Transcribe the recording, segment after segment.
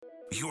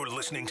You're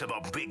listening to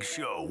The Big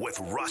Show with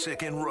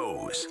Russick and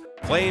Rose.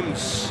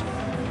 Flames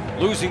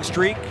losing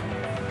streak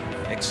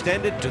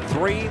extended to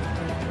 3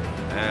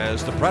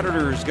 as the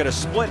Predators get a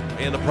split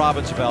in the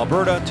province of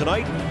Alberta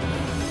tonight.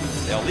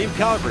 They'll leave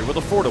Calgary with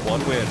a 4-1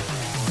 win.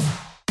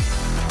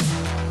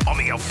 On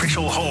the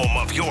official home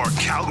of your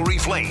Calgary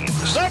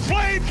Flames. The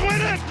Flames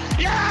win it!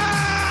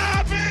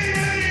 Yeah,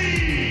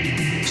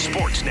 baby!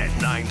 Sportsnet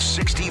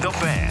 960 The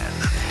Fan.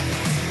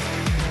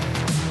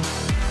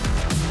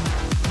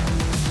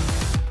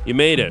 You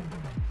made it.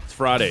 It's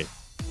Friday.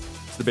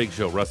 It's the Big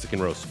Show, Russick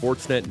and Rose.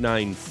 Sportsnet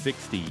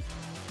 960,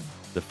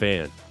 The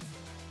Fan.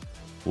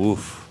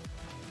 Woof.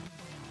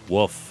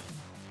 Woof.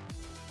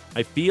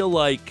 I feel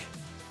like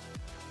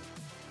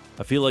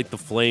the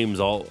Flames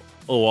all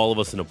of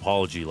us an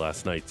apology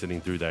last night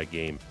sitting through that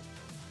game.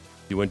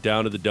 You went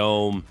down to the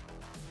Dome.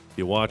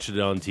 You watched it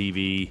on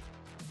TV.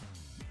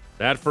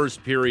 That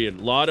first period,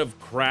 a lot of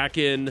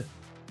Kraken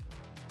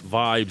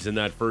vibes in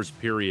that first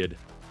period.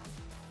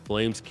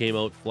 Flames came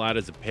out flat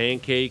as a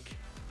pancake.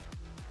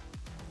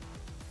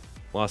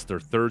 Lost their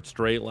third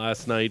straight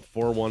last night,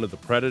 4-1 to the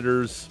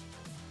Predators.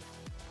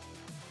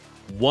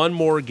 One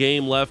more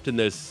game left in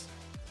this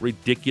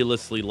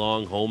ridiculously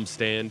long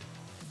homestand.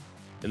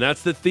 And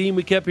that's the theme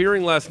we kept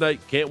hearing last night.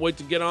 Can't wait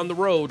to get on the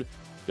road.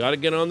 Got to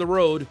get on the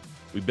road.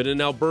 We've been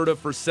in Alberta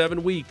for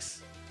 7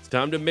 weeks. It's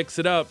time to mix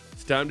it up.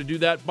 It's time to do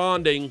that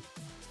bonding.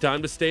 It's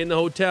time to stay in the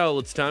hotel.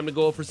 It's time to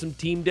go for some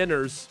team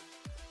dinners.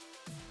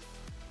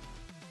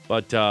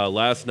 But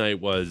last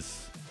night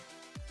was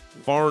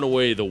far and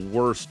away the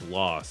worst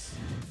loss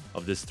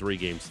of this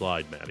 3-game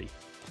slide, Matty.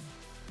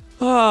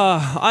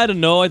 I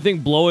don't know. I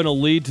think blowing a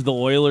lead to the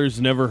Oilers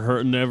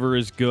never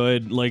is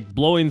good. Like,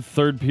 blowing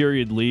third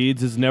period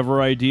leads is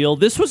never ideal.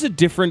 This was a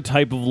different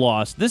type of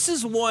loss. This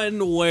is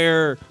one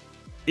where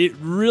it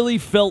really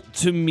felt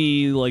to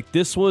me like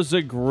this was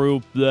a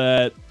group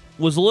that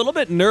was a little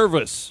bit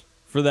nervous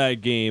for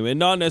that game. And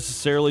not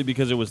necessarily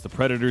because it was the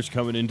Predators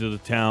coming into the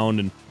town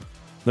and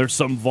there's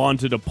some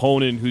vaunted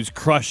opponent who's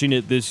crushing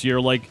it this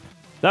year. Like,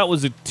 that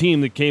was a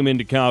team that came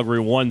into Calgary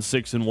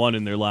 1-6-1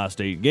 in their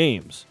last 8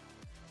 games.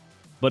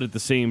 But at the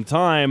same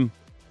time,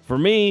 for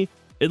me,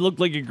 it looked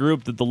like a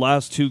group that the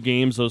last 2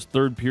 games, those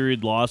third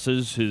period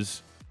losses,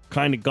 has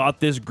kind of got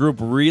this group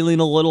reeling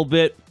a little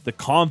bit. The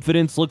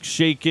confidence looks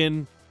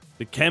shaken.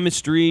 The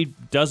chemistry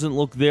doesn't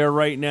look there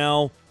right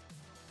now.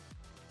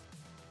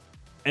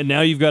 And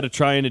now you've got to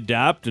try and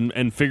adapt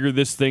and figure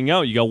this thing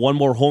out. You got one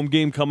more home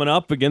game coming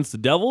up against the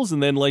Devils,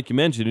 and then, like you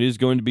mentioned, it is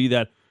going to be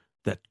that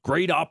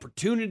great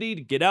opportunity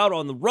to get out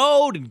on the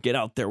road and get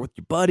out there with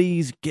your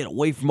buddies, get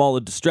away from all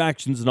the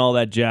distractions and all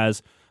that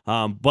jazz.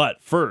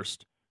 But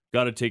first,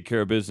 got to take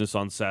care of business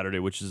on Saturday,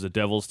 which is a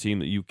Devils team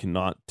that you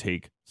cannot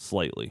take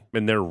slightly.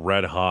 And they're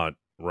red hot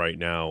right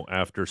now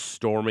after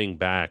storming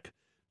back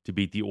to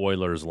beat the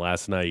Oilers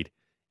last night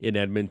in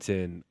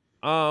Edmonton.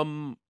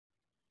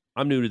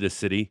 I'm new to this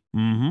city,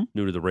 new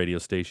to the radio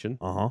station,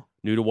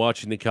 new to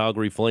watching the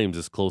Calgary Flames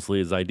as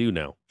closely as I do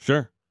now.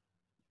 Sure.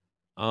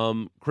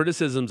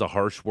 Criticism's a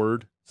harsh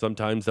word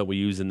sometimes that we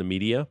use in the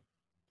media,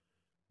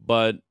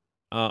 but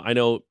I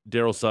know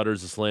Daryl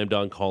Sutter's a slam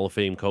dunk Hall of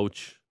Fame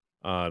coach.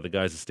 The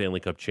guy's a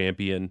Stanley Cup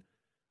champion.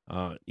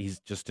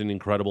 He's just an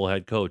incredible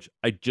head coach.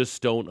 I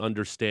just don't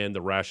understand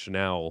the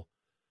rationale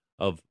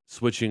of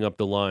switching up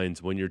the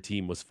lines when your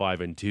team was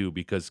 5-2,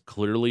 because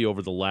clearly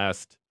over the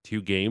last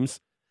 2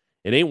 games,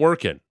 it ain't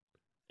working.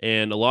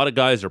 And a lot of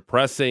guys are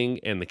pressing,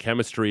 and the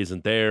chemistry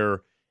isn't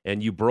there.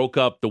 And you broke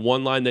up the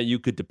one line that you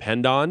could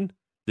depend on,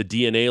 the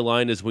DNA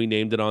line as we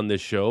named it on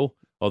this show,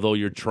 although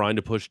you're trying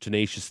to push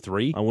Tenacious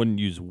 3. I wouldn't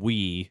use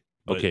we.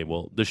 But Okay,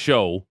 well, the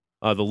show,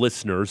 the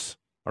listeners,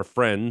 our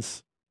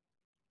friends.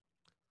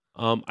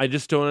 I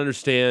just don't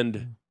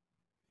understand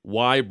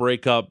why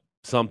break up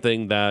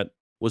something that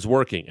was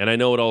working. And I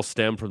know it all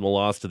stemmed from the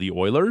loss to the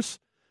Oilers,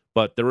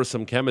 but there was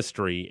some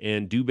chemistry,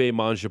 and Dubé,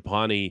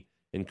 Mangiapane,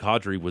 and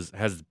Kadri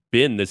has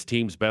been this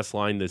team's best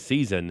line this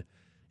season.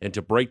 And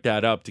to break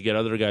that up, to get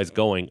other guys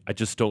going, I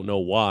just don't know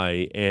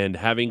why. And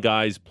having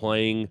guys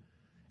playing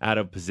out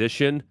of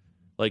position,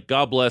 like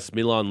God bless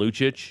Milan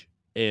Lucic,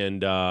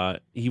 and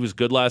he was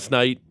good last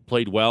night,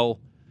 played well.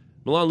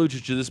 Milan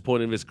Lucic at this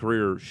point in his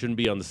career shouldn't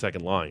be on the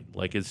second line.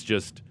 Like, he's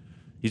just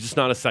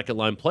not a second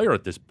line player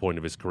at this point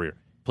of his career.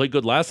 Played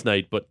good last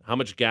night, but how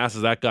much gas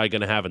is that guy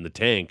going to have in the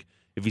tank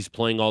if he's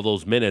playing all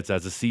those minutes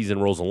as the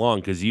season rolls along?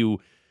 Because you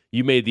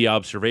made the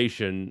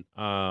observation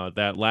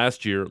that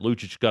last year,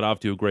 Lucic got off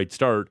to a great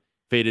start,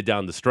 faded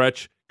down the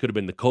stretch. Could have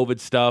been the COVID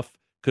stuff.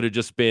 Could have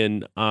just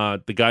been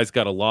the guy's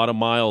got a lot of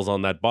miles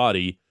on that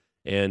body.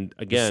 And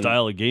again, the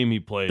style of game he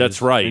plays.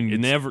 That's right. And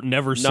It's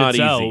never sits not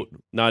easy. out.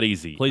 Not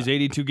easy. Plays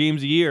 82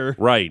 games a year.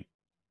 Right.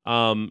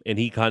 And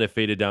he kind of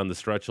faded down the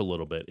stretch a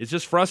little bit. It's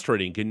just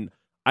frustrating.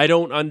 I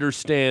don't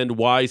understand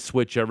why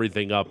switch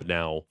everything up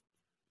now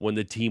when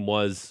the team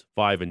was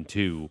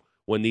 5-2,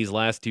 when these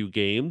last 2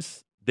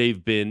 games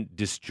they've been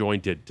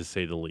disjointed, to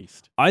say the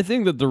least. I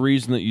think that the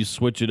reason that you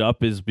switch it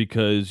up is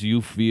because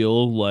you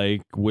feel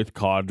like with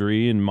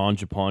Kadri and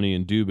Mangiapane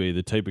and Dubé,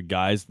 the type of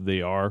guys that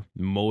they are,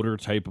 motor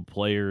type of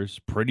players,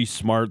 pretty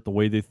smart the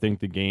way they think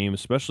the game,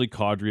 especially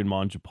Kadri and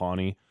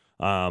Mangiapane,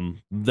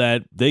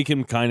 that they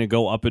can kind of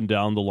go up and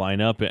down the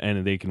lineup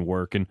and they can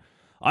work. And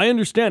I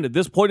understand at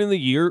this point in the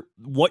year,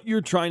 what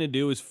you're trying to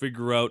do is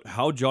figure out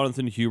how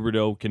Jonathan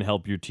Huberdeau can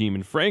help your team.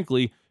 And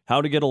frankly,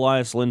 how to get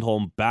Elias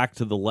Lindholm back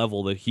to the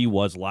level that he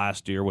was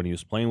last year when he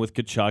was playing with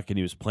Tkachuk and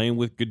he was playing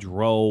with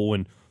Gaudreau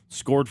and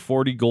scored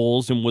 40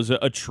 goals and was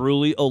a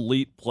truly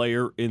elite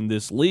player in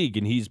this league.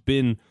 And he's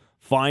been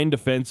fine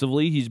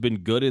defensively. He's been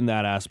good in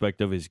that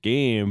aspect of his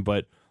game,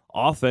 but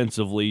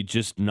offensively,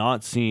 just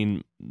not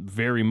seen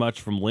very much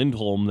from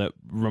Lindholm that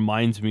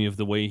reminds me of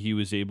the way he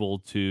was able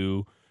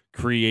to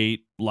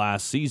create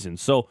last season.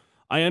 So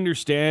I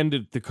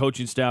understand the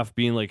coaching staff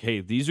being like,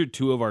 hey, these are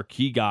two of our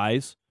key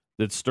guys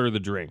that stir the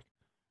drink.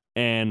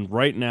 And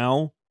right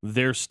now,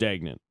 they're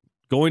stagnant.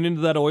 Going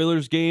into that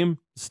Oilers game,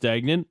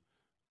 stagnant.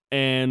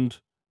 And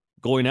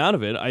going out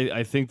of it,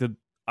 I think that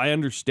I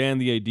understand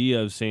the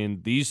idea of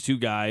saying these two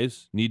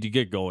guys need to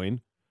get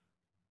going.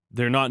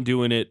 They're not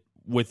doing it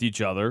with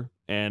each other.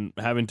 And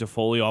having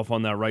Toffoli off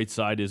on that right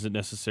side isn't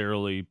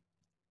necessarily...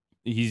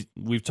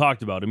 We've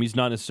talked about him. He's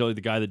not necessarily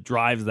the guy that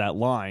drives that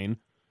line.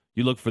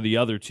 You look for the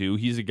other two.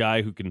 He's a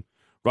guy who can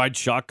ride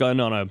shotgun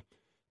on a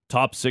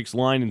top six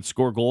line and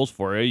score goals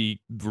for you.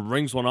 He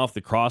rings one off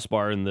the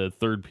crossbar in the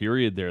third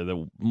period there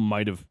that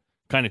might have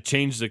kind of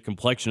changed the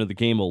complexion of the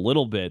game a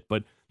little bit.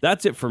 But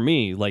that's it for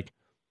me. Like,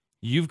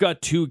 you've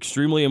got two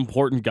extremely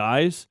important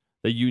guys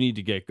that you need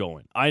to get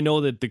going. I know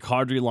that the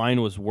Kadri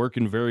line was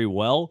working very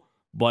well,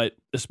 but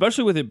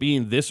especially with it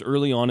being this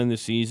early on in the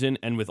season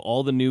and with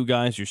all the new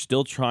guys, you're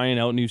still trying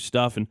out new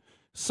stuff. And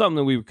something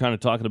that we were kind of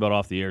talking about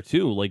off the air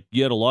too. Like,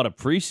 you had a lot of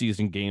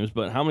preseason games,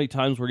 but how many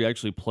times were you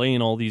actually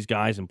playing all these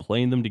guys and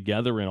playing them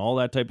together and all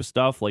that type of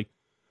stuff? Like,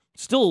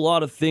 still a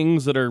lot of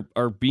things that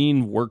are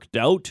being worked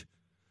out.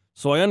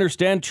 So I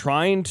understand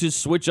trying to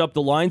switch up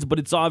the lines, but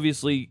it's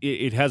obviously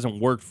it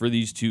hasn't worked for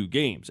these two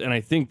games. And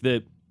I think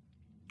that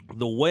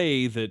the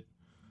way that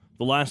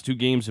the last two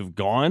games have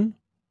gone,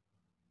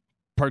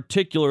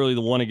 particularly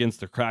the one against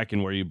the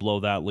Kraken where you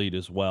blow that lead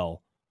as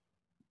well.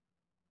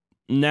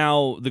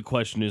 Now the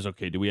question is,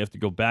 okay, do we have to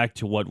go back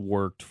to what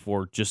worked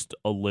for just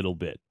a little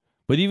bit?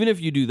 But even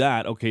if you do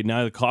that, okay,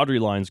 now the Kadri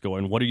line's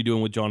going. What are you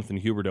doing with Jonathan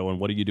Huberdeau and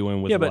what are you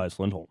doing with Elias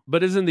Lindholm?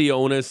 But isn't the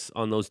onus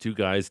on those two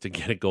guys to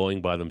get it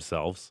going by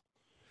themselves?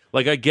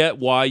 Like, I get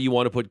why you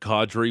want to put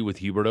Kadri with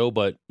Huberdeau,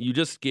 but you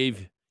just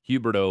gave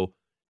Huberdeau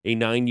a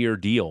 9-year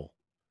deal.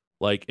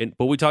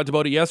 But we talked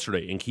about it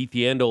yesterday, and Keith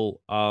Yandel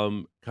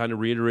kind of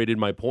reiterated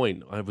my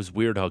point. It was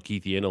weird how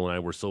Keith Yandel and I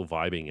were so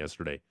vibing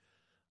yesterday.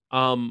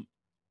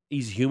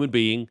 He's a human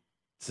being.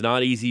 It's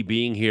not easy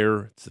being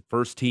here. It's the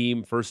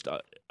first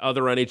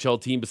other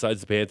NHL team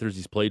besides the Panthers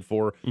he's played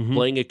for,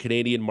 playing a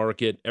Canadian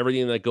market,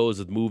 everything that goes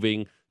with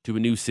moving to a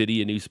new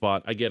city, a new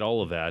spot. I get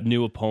all of that.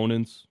 New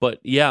opponents. But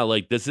yeah,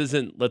 like, this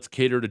isn't, let's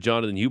cater to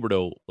Jonathan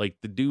Huberdeau. Like,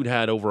 the dude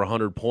had over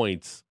 100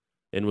 points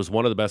and was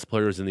one of the best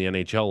players in the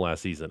NHL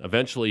last season.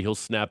 Eventually, he'll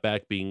snap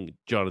back being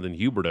Jonathan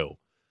Huberdeau.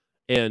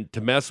 And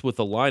to mess with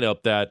a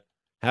lineup that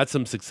had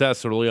some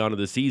success early on in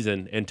the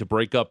season and to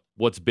break up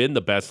what's been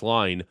the best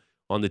line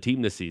on the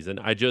team this season,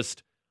 I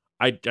just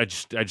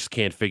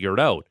can't figure it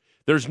out.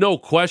 There's no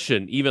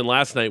question, even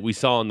last night we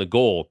saw on the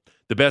goal,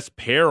 the best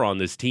pair on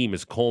this team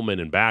is Coleman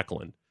and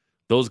Backlund.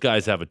 Those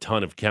guys have a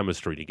ton of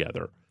chemistry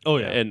together. Oh,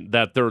 yeah. And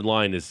that third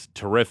line is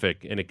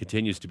terrific, and it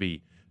continues to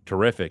be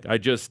terrific. I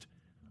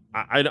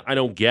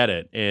don't get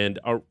it. And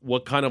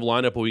what kind of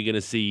lineup are we going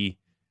to see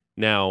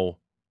now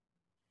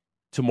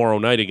tomorrow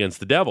night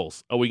against the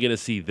Devils? Are we going to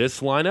see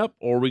this lineup,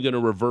 or are we going to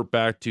revert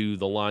back to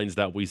the lines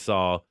that we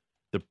saw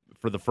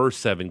for the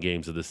first 7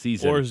 games of the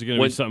season? Or is it going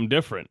to be something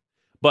different?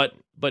 But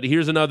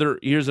here's another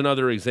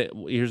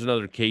example. Here's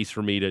another case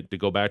for me to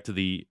go back to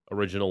the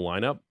original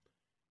lineup.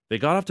 They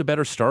got off to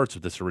better starts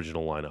with this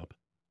original lineup.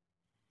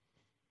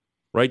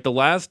 Right? The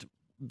last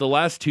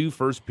 2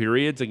 first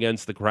periods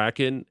against the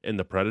Kraken and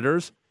the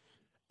Predators,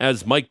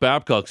 as Mike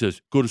Babcock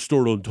says, got to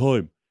start on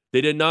time.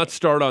 They did not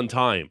start on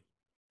time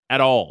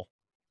at all.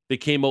 They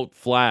came out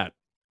flat.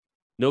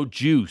 No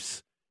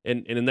juice.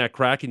 And in that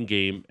Kraken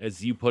game,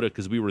 as you put it,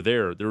 because we were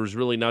there was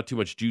really not too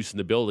much juice in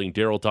the building.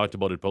 Daryl talked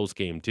about it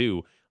post-game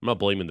too. I'm not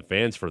blaming the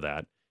fans for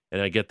that.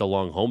 And I get the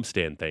long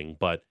homestand thing.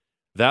 But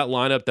that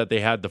lineup that they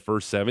had the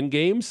first 7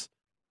 games,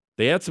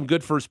 they had some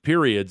good first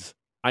periods.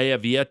 I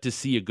have yet to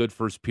see a good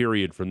first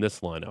period from this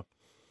lineup.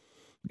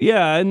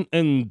 Yeah,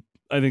 and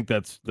I think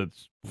that's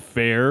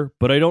fair,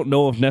 but I don't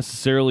know if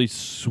necessarily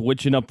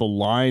switching up the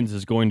lines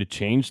is going to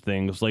change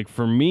things. Like,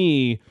 for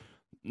me,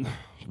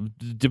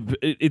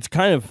 it's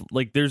kind of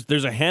like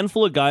there's a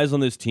handful of guys on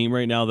this team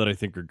right now that I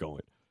think are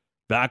going.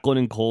 Backlund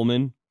and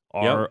Coleman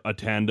are a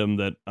tandem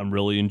that I'm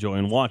really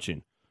enjoying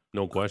watching.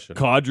 No question.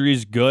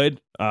 Kadri's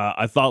good.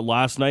 I thought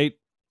last night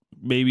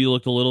maybe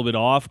looked a little bit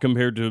off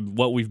compared to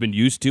what we've been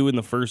used to in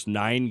the first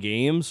 9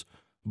 games.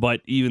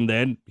 But even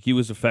then, he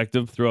was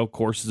effective throughout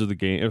courses of the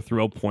game, or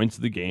throughout points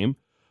of the game.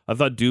 I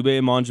thought Dubé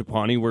and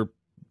Mangiapane were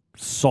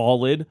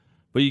solid,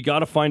 but you got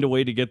to find a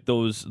way to get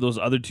those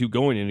other two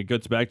going, and it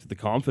gets back to the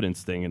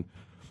confidence thing. And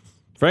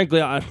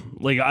frankly, I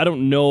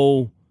don't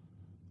know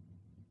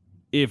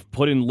if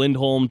putting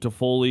Lindholm,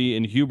 Toffoli,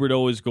 and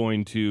Huberdeau is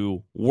going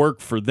to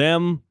work for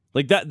them.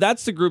 Like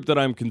that's the group that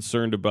I'm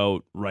concerned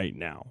about right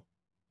now.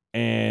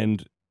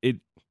 And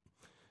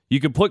you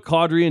could put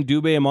Kadri and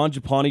Dubé and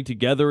Mangiapane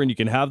together, and you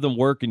can have them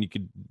work, and you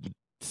could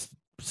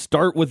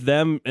start with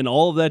them and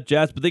all of that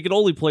jazz, but they could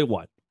only play,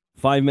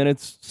 5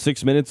 minutes,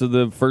 6 minutes of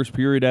the first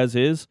period as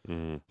is?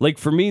 Mm-hmm. Like,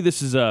 for me,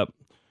 this is a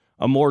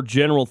more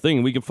general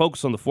thing. We can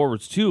focus on the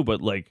forwards, too,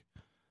 but, like,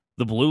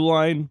 the blue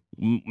line,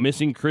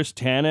 missing Chris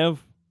Tanev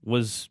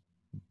was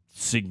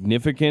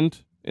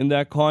significant in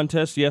that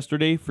contest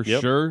yesterday, for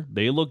sure.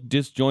 They looked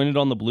disjointed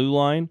on the blue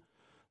line.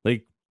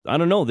 Like, I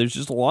don't know. There's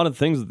just a lot of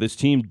things that this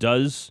team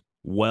does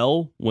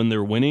well when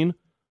they're winning,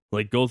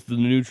 like go through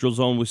the neutral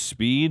zone with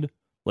speed,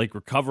 like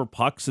recover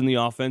pucks in the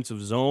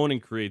offensive zone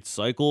and create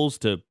cycles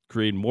to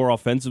create more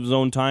offensive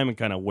zone time and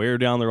kind of wear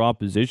down their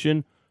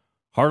opposition.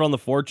 Hard on the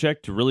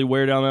forecheck to really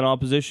wear down that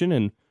opposition,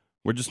 and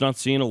we're just not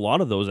seeing a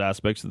lot of those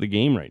aspects of the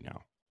game right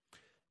now.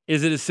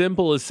 Is it as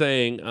simple as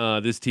saying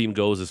this team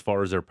goes as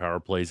far as their power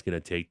play is going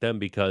to take them?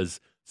 Because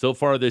so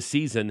far this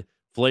season,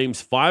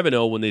 Flames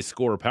 5-0 when they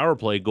score a power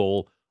play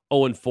goal,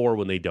 0-4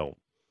 when they don't.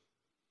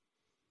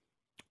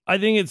 I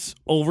think it's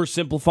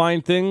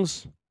oversimplifying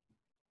things,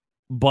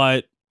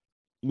 but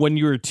when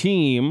you're a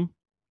team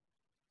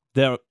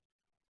that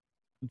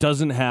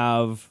doesn't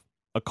have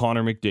a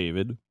Connor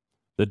McDavid,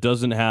 that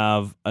doesn't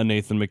have a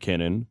Nathan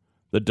McKinnon,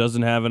 that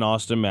doesn't have an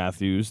Austin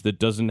Matthews, that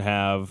doesn't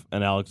have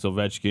an Alex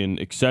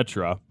Ovechkin,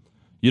 etc.,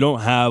 you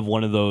don't have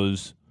one of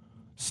those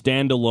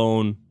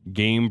standalone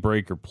game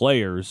breaker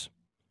players.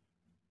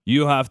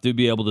 You have to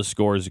be able to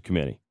score as a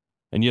committee,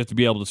 and you have to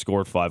be able to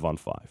score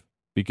 5-on-5,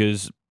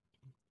 because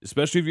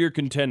especially if you're a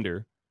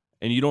contender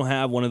and you don't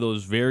have one of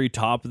those very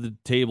top of the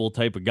table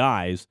type of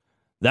guys,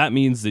 that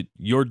means that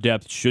your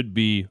depth should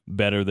be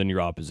better than your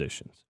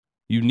opposition's.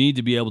 You need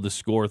to be able to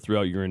score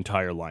throughout your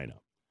entire lineup.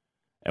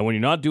 And when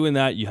you're not doing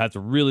that, you have to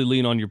really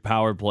lean on your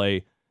power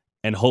play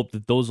and hope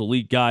that those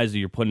elite guys that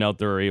you're putting out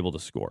there are able to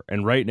score.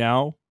 And right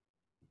now,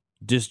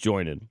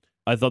 disjointed.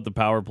 I thought the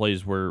power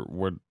plays were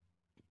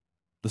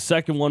the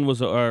second one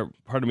was, I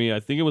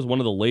think it was one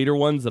of the later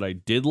ones that I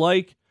did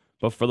like,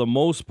 but for the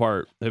most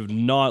part, have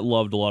not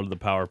loved a lot of the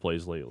power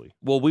plays lately.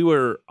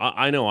 Well,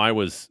 I know I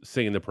was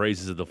singing the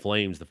praises of the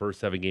Flames the first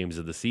 7 games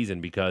of the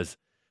season because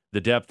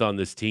the depth on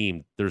this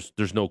team, there's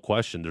no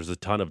question. There's a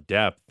ton of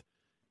depth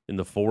in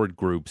the forward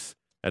groups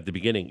at the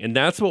beginning. And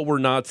that's what we're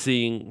not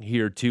seeing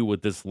here, too,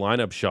 with this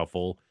lineup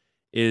shuffle,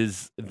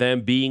 is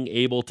them being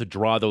able to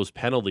draw those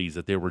penalties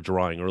that they were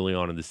drawing early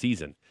on in the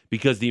season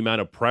because the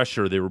amount of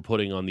pressure they were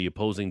putting on the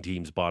opposing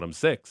team's bottom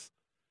six.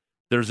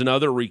 There's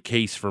another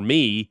case for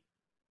me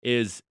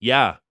is,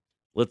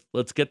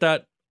 let's get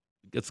that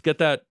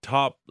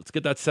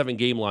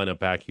 7-game lineup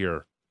back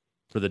here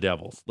for the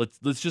Devils.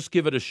 Let's just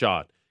give it a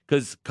shot.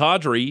 Because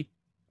Kadri,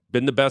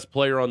 been the best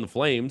player on the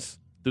Flames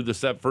through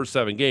the first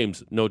 7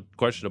 games, no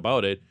question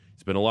about it.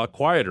 He's been a lot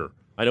quieter.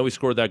 I know he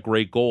scored that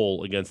great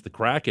goal against the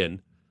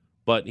Kraken,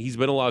 but he's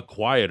been a lot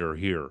quieter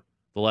here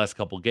the last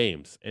couple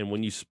games. And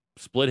when you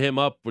split him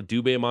up with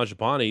Dubé and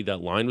Mangiapane,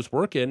 that line was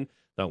working.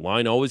 That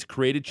line always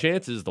created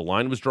chances. The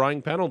line was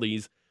drawing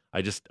penalties.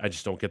 I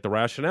just don't get the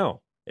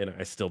rationale, and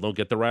I still don't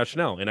get the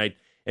rationale.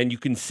 And you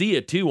can see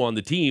it too on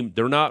the team.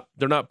 They're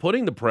not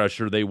putting the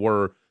pressure they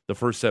were the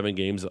first 7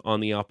 games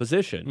on the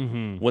opposition.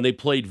 Mm-hmm. When they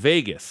played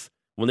Vegas,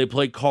 when they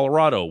played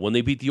Colorado, when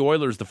they beat the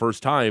Oilers the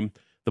first time,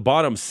 the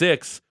bottom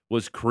 6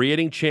 was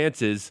creating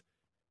chances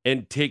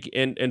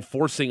and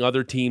forcing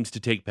other teams to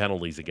take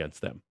penalties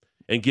against them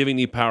and giving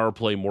the power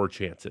play more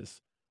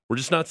chances. We're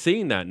just not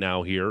seeing that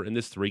now here in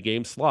this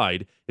 3-game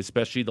slide,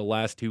 especially the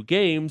last 2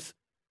 games,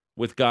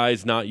 with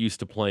guys not used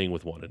to playing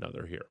with one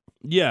another here.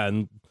 Yeah,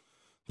 and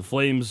the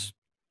Flames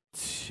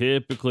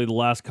typically the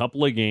last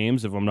couple of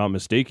games, if I'm not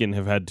mistaken,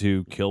 have had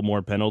to kill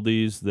more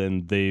penalties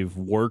than they've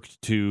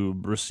worked to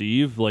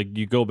receive. Like,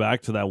 you go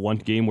back to that one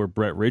game where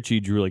Brett Ritchie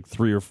drew like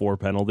 3 or 4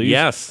 penalties.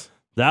 Yes.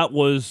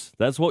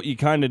 That's what you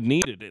kind of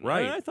needed. And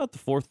right. I thought the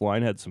fourth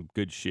line had some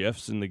good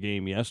shifts in the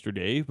game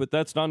yesterday, but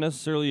that's not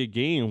necessarily a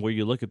game where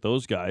you look at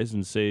those guys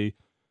and say,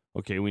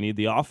 okay, we need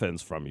the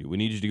offense from you. We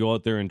need you to go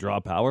out there and draw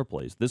power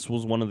plays. This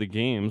was one of the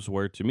games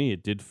where, to me,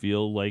 it did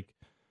feel like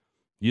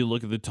you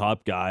look at the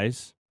top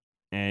guys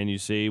and you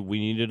say, we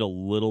needed a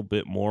little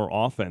bit more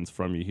offense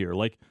from you here.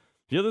 Like,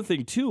 the other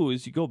thing, too,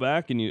 is you go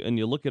back and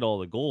you look at all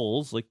the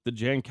goals, like the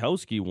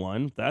Jankowski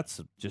one, that's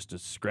just a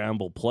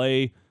scramble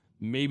play.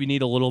 Maybe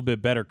need a little bit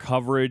better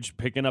coverage,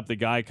 picking up the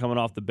guy coming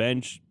off the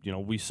bench. You know,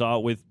 we saw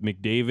it with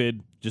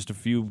McDavid just a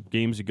few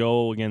games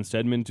ago against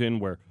Edmonton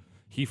where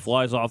he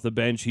flies off the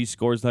bench. He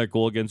scores that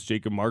goal against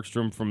Jacob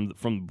Markstrom from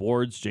the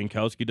boards.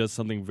 Jankowski does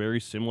something very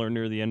similar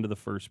near the end of the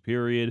first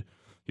period.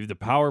 You have the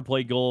power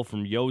play goal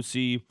from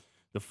Yossi.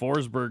 The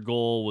Forsberg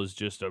goal was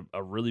just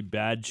a really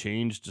bad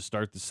change to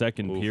start the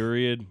second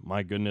period.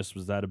 My goodness,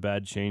 was that a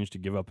bad change to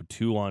give up a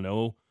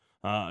 2-on-0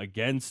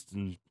 against,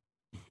 and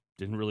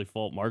didn't really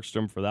fault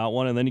Markstrom for that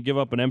one. And then you give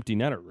up an empty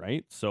netter,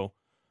 right? So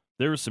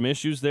there were some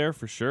issues there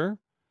for sure.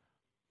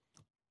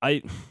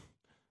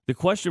 The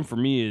question for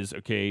me is,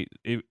 okay,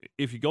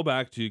 if you go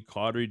back to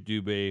Kadri,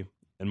 Dubé,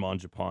 and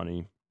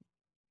Mangiapane,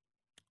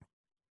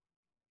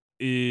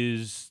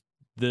 is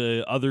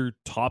the other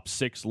top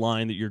 6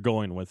 line that you're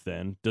going with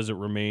then, does it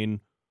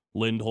remain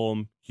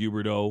Lindholm,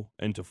 Huberdeau,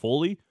 and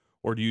Toffoli,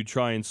 or do you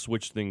try and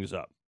switch things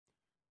up?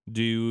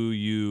 Do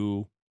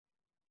you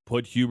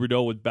put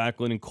Huberdeau with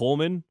Backlund and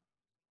Coleman?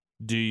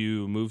 Do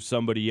you move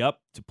somebody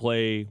up to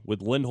play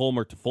with Lindholm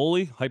or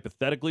Toffoli?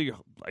 Hypothetically,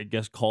 I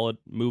guess call it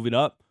moving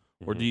up.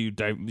 Or do you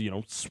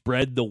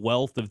spread the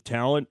wealth of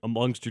talent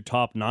amongst your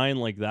top 9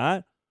 like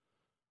that?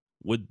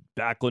 Would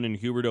Backlund and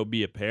Huberdeau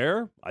be a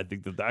pair? I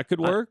think that could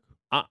work.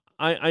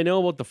 I know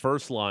about the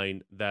first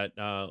line that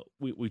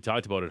we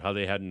talked about it, how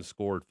they hadn't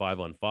scored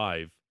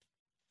 5-on-5,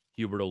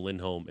 Huberdeau,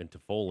 Lindholm, and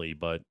Toffoli.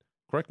 But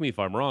correct me if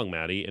I'm wrong,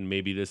 Maddie, and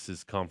maybe this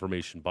is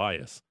confirmation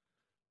bias,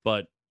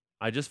 but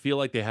I just feel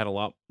like they had a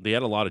lot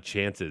of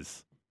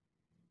chances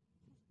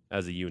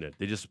as a unit.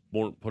 They just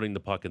weren't putting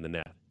the puck in the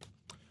net.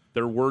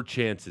 There were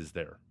chances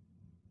there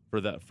for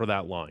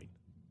that line.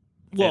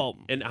 Well,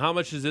 and how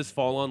much does this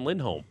fall on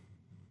Lindholm?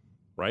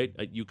 Right?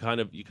 You kind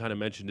of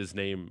mentioned his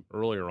name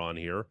earlier on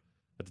here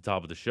at the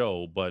top of the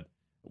show, but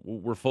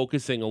we're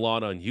focusing a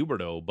lot on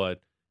Huberdeau,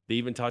 but they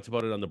even talked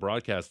about it on the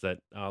broadcast that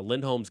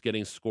Lindholm's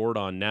getting scored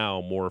on now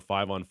more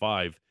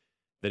 5-on-5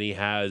 than he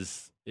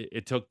has.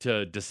 It took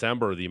to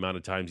December the amount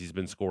of times he's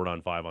been scored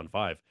on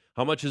 5-on-5.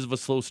 How much of a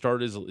slow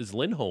start is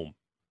Lindholm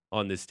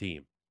on this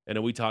team? And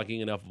are we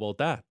talking enough about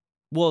that?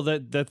 Well,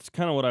 that's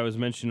kind of what I was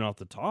mentioning off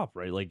the top,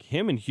 right? Like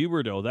him and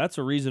Huberdeau, that's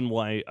a reason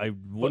why I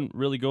wouldn't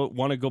really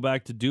want to go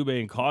back to Dubé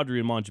and Kadri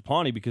and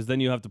Mangiapane, because then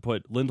you have to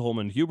put Lindholm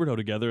and Huberdeau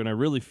together, and I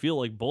really feel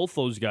like both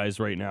those guys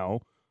right now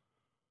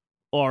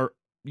are,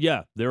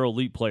 they're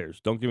elite players.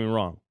 Don't get me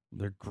wrong.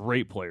 They're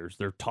great players.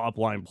 They're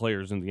top-line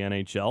players in the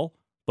NHL,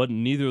 but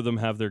neither of them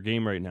have their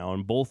game right now,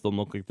 and both of them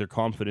look like their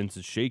confidence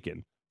is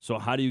shaken. So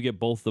how do you get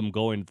both of them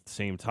going at the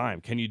same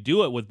time? Can you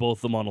do it with both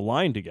of them on a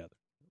line together?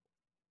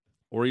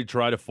 Or you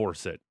try to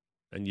force it,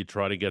 and you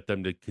try to get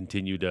them to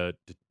continue to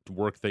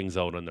work things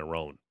out on their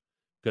own.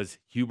 Because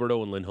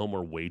Huberdeau and Lindholm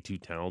are way too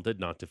talented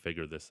not to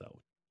figure this out.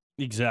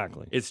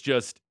 Exactly. It's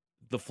just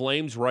the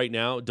Flames right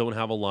now don't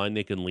have a line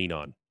they can lean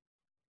on.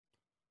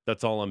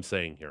 That's all I'm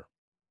saying here.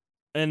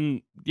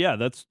 And, I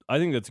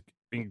think that's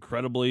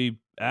incredibly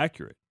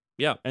accurate.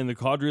 Yeah. And the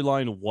Kadri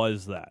line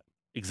was that.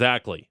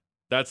 Exactly.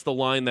 That's the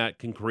line that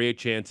can create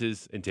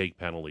chances and take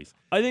penalties.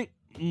 I think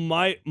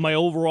my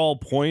overall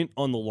point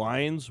on the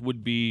Lions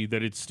would be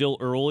that it's still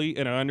early,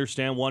 and I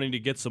understand wanting to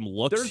get some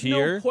looks here.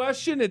 There's no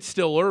question it's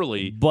still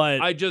early, but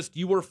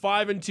you were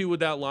 5-2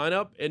 with that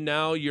lineup, and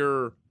now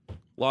you're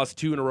lost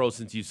 2 in a row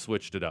since you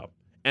switched it up,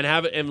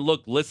 and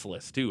look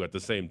listless too at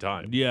the same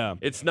time. Yeah,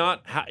 it's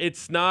not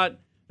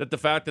that the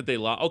fact that they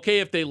lost.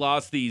 Okay, if they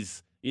lost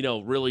these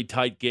really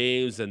tight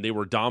games and they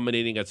were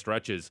dominating at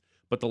stretches,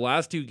 but the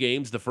last 2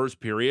 games, the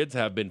first periods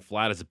have been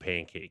flat as a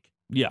pancake.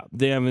 Yeah,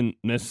 they haven't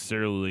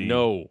necessarily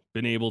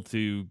been able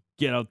to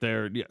get out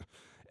there. Yeah.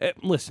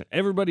 Listen,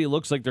 everybody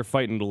looks like they're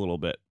fighting it a little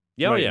bit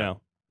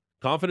now.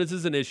 Confidence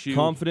is an issue.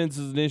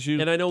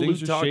 And I know Lou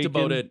talked shaking.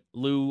 about it.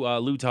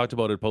 Lou talked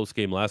about it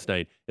post-game last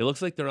night. It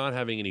looks like they're not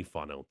having any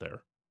fun out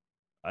there.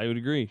 I would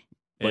agree.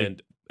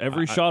 And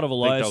every shot of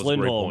Elias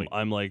Lindholm, point.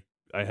 I'm like,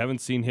 I haven't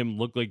seen him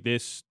look like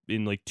this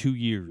in like 2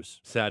 years.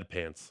 Sad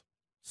pants.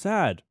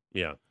 Sad.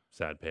 Yeah,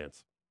 sad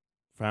pants.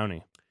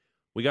 Frowny.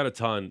 We got a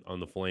ton on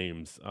the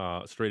Flames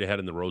straight ahead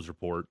in the Rose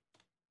Report.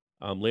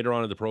 Later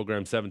on in the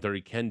program,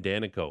 7:30, Ken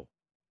Danico,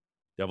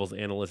 Devils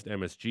analyst,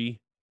 MSG,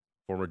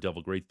 former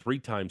Devil great,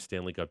 3-time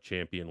Stanley Cup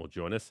champion, will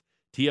join us.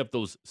 Tee up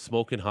those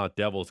smoking hot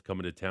Devils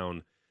coming to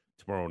town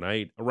tomorrow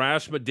night.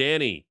 Arash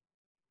Madani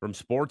from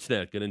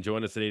Sportsnet going to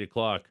join us at 8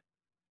 o'clock.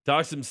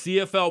 Talk some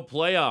CFL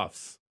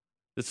playoffs.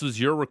 This was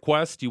your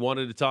request. You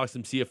wanted to talk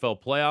some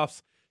CFL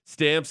playoffs.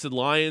 Stamps and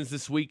Lions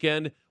this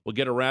weekend. We'll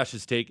get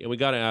Arash's take, and we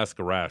got to ask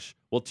Arash,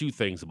 2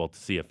 things about the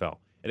CFL.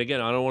 And again,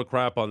 I don't want to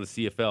crap on the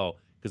CFL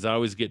because I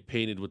always get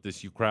painted with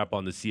this "you crap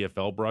on the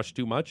CFL" brush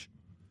too much,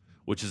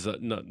 which is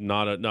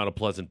not a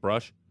pleasant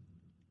brush.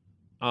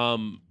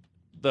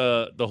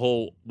 The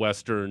whole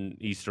Western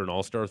Eastern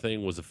All-Star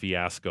thing was a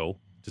fiasco,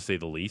 to say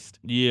the least.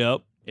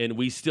 Yep. And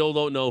we still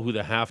don't know who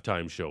the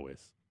halftime show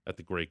is at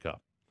the Grey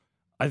Cup.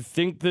 I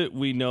think that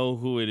we know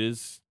who it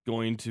is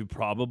going to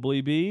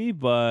probably be,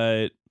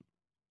 but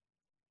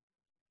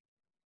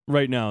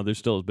right now there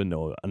still has been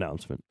no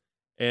announcement.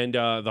 And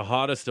the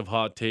hottest of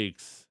hot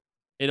takes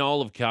in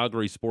all of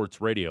Calgary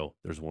sports radio,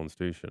 there's one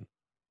station.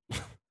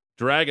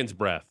 Dragon's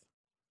Breath.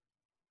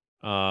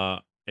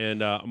 And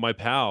my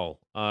pal,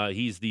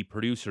 he's the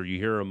producer. You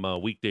hear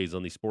him weekdays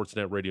on the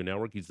Sportsnet Radio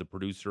Network. He's the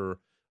producer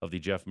of the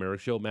Jeff Merrick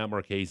Show. Matt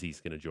Marchese is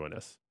going to join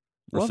us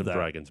for some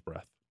Dragon's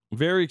Breath.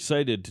 Very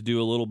excited to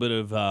do a little bit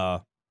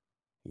of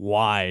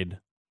wide.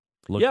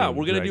 Yeah,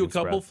 we're going to do a Dragon's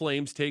couple Breath.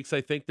 Flames takes.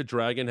 I think the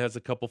Dragon has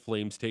a couple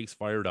Flames takes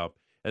fired up,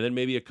 and then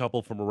maybe a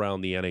couple from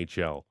around the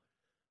NHL.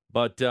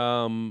 But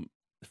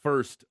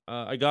first,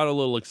 I got a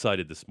little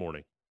excited this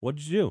morning. What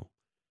did you do?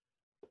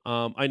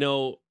 I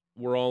know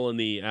we're all in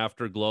the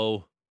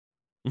afterglow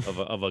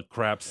of a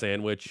crap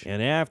sandwich An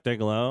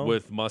afterglow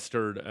with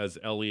mustard, as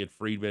Elliot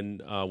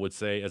Friedman would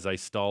say, as I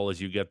stall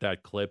as you get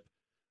that clip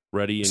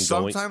ready and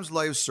going. Sometimes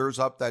life serves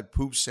up that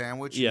poop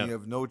sandwich, Yeah. and you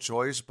have no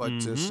choice but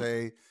to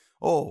say,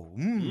 "Oh,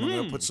 I'm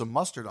going to put some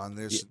mustard on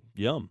this."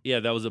 Yum. Yeah,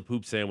 that was a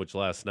poop sandwich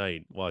last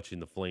night watching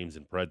the Flames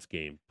and Preds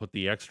game. Put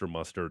the extra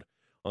mustard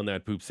on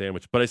that poop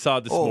sandwich. But I saw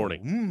it this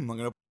morning. I'm going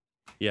to.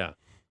 Yeah.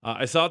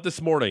 I saw it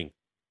this morning.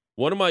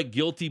 One of my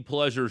guilty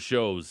pleasure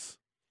shows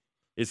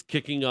is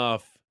kicking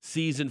off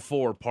season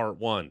 4, part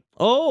 1.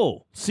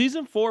 Oh,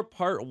 season 4,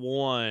 part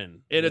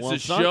 1. And it's a not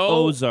show-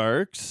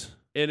 Ozarks.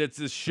 And it's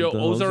a show. The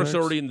Ozark's Ozarks?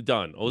 already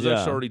done.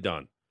 Ozark's Yeah. already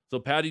done. So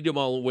Patty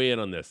Dumal weigh in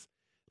on this.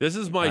 This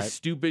is my Right.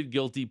 stupid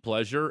guilty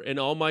pleasure, and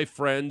all my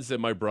friends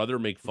and my brother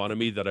make fun of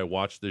me that I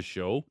watch this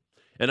show.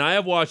 And I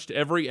have watched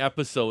every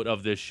episode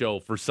of this show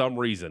for some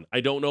reason.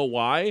 I don't know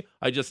why.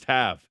 I just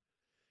have.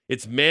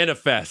 It's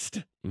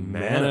Manifest.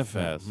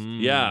 Manifest.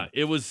 Yeah,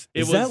 it was.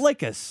 It Is was that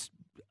like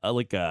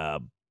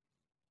a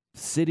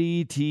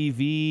city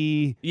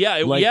TV, yeah,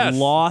 like yes.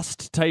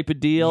 Lost type of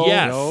deal?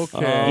 Yes.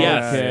 Okay.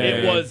 Yes, Okay.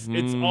 it was.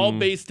 It's all Mm.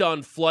 based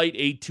on Flight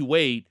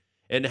 828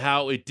 and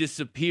how it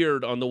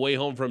disappeared on the way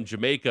home from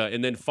Jamaica.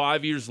 And then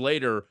 5 years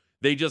later,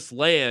 they just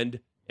land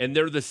and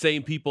they're the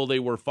same people they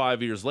were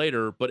 5 years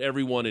later, but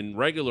everyone in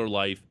regular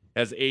life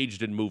has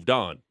aged and moved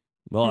on.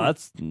 Well,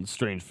 that's a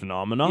strange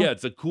phenomenon. Yeah,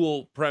 it's a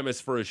cool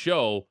premise for a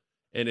show,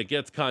 and it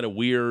gets kind of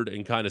weird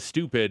and kind of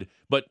stupid.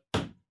 But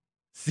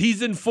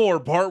season 4,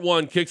 part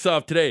 1 kicks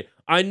off today.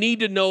 I need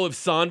to know if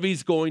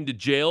Sanvi's going to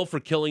jail for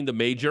killing the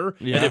major,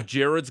 and Yeah. if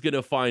Jared's going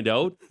to find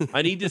out.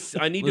 I need to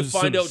There's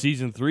find some out.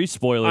 season 3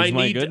 spoilers.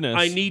 My goodness.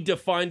 I need to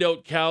find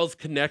out Cal's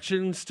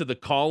connections to the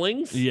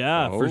Callings.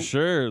 Yeah, Oh. for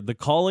sure. The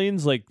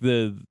Collins,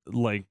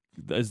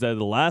 is that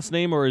the last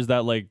name or is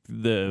that like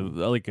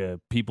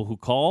people who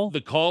call? The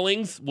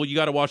Callings. Well, you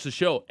got to watch the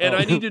show, and Oh.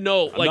 I need to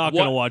know I'm like not what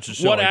gonna watch the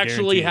show, what I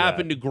actually guarantee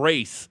happened that. to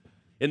Grace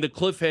in the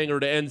cliffhanger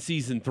to end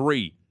season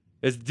 3.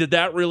 Did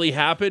that really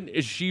happen?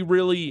 Is she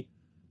really?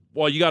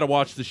 Well, you got to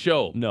watch the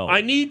show. No.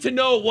 I need to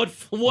know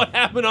what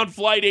happened on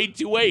Flight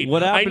 828.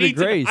 What happened I to need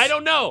Grace? I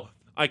don't know.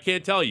 I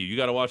can't tell you. You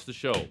got to watch the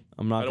show.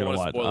 I'm not I don't gonna wanna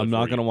watch. spoil it I'm for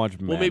not you. gonna watch.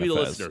 Well, maybe the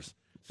Manifest. listeners.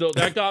 So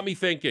that got me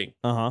thinking.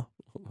 Uh-huh.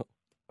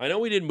 I know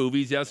we did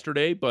movies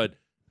yesterday, but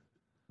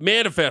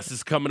Manifest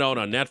is coming out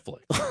on Netflix.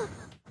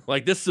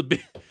 Like this is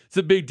it's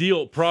a big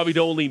deal. Probably to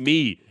only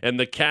me and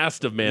the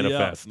cast of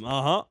Manifest. Yeah.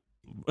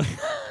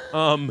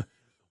 Uh-huh.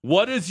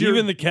 What is your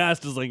Even the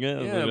cast is like, yeah,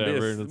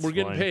 whatever. miss, that's we're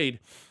getting fine. paid.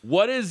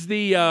 What is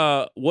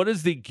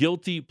the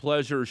guilty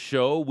pleasure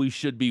show we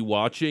should be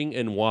watching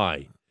and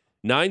why?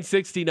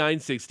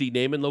 960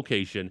 name and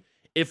location.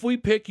 If we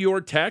pick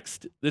your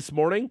text this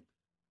morning,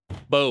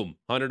 boom,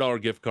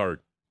 $100 gift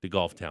card to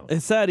Golf Town.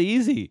 It's that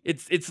easy.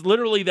 It's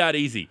literally that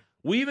easy.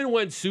 We even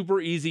went super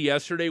easy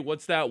yesterday.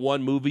 What's that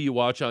one movie you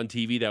watch on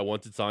TV that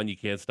once it's on you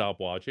can't stop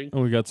watching?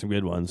 Oh, we got some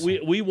good ones.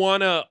 We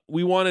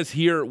wanna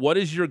hear what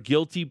is your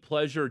guilty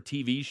pleasure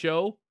TV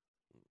show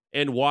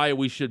and why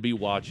we should be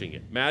watching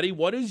it. Maddie,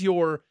 what is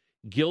your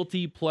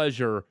guilty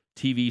pleasure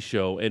TV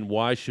show and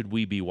why should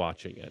we be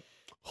watching it?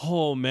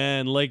 Oh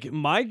man, like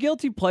my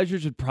guilty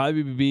pleasures would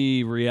probably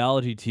be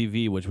reality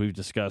TV, which we've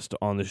discussed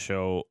on the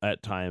show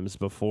at times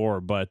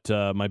before. But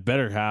my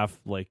better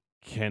half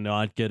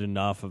cannot get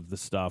enough of the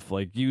stuff.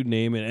 Like you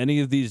name it,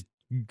 any of these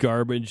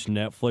garbage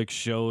Netflix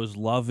shows,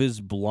 Love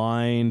is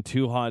Blind,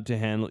 Too Hot to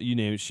Handle, you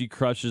name it, she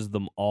crushes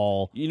them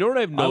all. You know what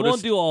I've I won't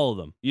noticed? do all of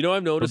them. You know what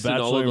I've The noticed in all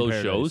Bachelor of in those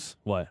Paradise. shows?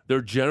 What?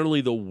 They're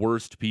generally the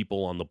worst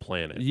people on the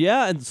planet.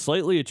 Yeah, and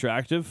slightly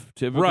attractive,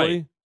 typically.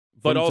 Right.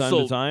 But from also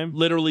time to time.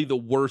 literally the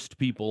worst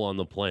people on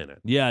the planet.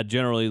 Yeah,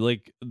 generally,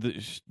 like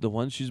the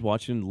one she's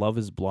watching, Love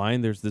is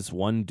Blind. There's this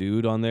one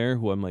dude on there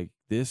who I'm like,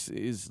 this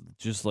is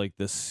just like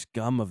the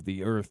scum of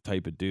the earth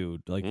type of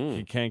dude. Like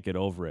you can't get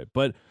over it.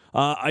 But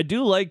I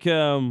do like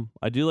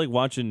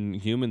watching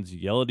humans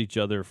yell at each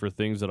other for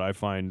things that I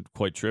find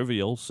quite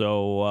trivial.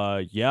 So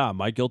yeah,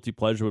 my guilty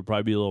pleasure would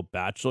probably be a little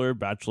Bachelor,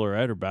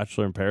 Bachelorette, or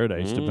Bachelor in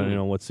Paradise, depending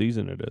on what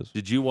season it is.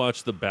 Did you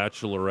watch The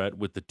Bachelorette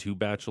with the 2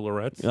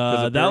 bachelorettes?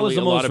 'Cause That was apparently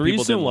the a lot most of people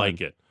recent didn't one.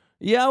 like it.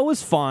 Yeah, it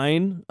was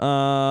fine.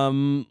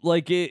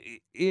 Like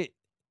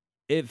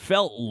it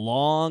felt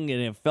long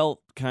and it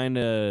felt kind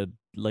of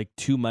like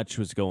too much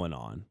was going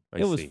on. I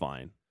It was see.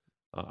 fine.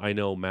 I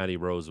know Maddie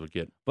Rose would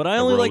get. But I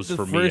a only like rose the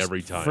for me every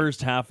first time.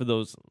 first half of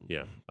those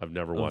Yeah, I've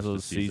never watched the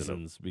season.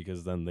 seasons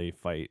because then they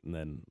fight and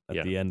then at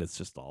Yeah. the end it's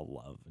just all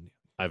love. And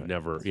I've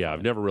never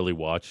really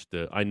watched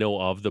I know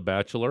of The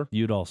Bachelor.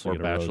 you'd also Or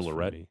get a rose from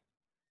Bachelorette. me.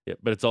 Yeah,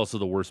 but it's also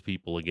the worst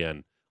people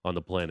again on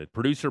the planet.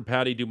 Producer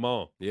Patty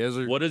Dumont. Yes,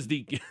 sir. What is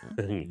the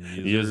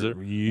Yes,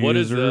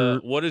 sir.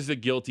 what is the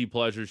guilty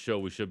pleasure show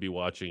we should be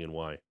watching and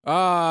why?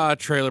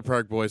 Trailer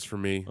Park Boys for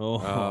me.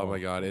 Oh. My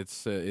God,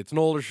 it's an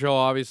older show.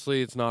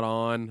 Obviously, it's not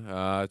on.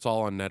 It's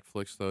all on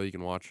Netflix though. You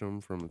can watch them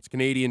from. It's a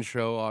Canadian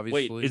show.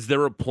 Obviously, Wait, is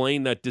there a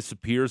plane that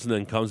disappears and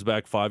then comes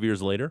back 5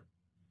 years later?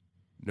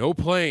 no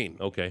plane.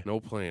 Okay. No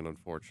plane,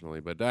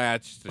 unfortunately. But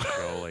that's just a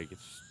show. Like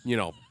it's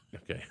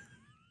Okay.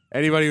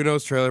 anybody who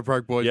knows Trailer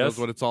Park Boys Yes. knows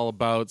what it's all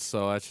about.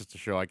 So that's just a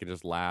show I can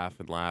just laugh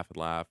and laugh and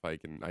laugh. I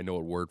know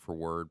it word for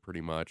word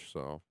pretty much.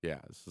 So yeah,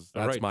 that's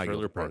All right, my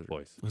Trailer guilty Park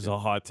pleasure. Boys. It was a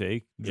hot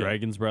take. Yeah.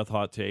 Dragon's Breath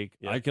hot take.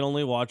 Yeah. I can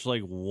only watch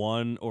like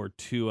 1 or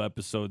 2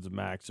 episodes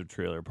max of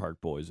Trailer Park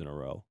Boys in a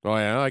row. Oh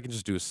yeah, I can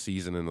just do a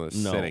season in a No,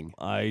 sitting.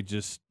 I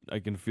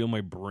can feel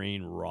my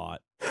brain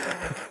rot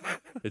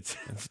It's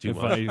too if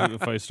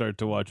much. I start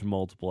to watch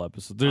multiple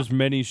episodes. There's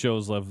many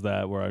shows left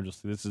that where I'm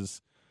just this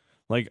is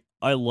like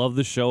I love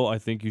the show. I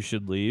think you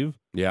should leave.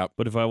 Yeah.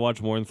 But if I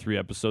watch more than 3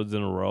 episodes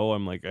in a row,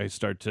 I'm like I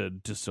start to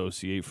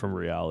dissociate from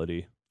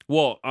reality.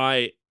 Well,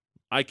 I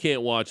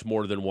can't watch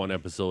more than 1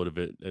 episode of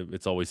it.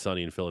 It's Always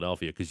Sunny in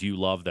Philadelphia because you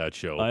love that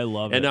show. I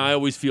love and it. I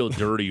always feel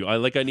dirty. I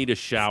need a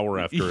shower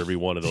after every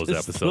one of those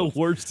Just episodes. The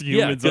worst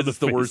Yeah, humans because on the it's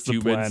the face worst of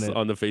the humans planet.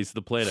 on the face of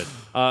the planet.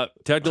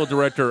 Technical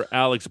director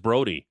Alex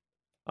Brody.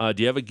 Do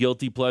you have a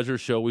guilty pleasure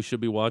show we should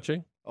be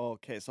watching?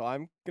 Okay, so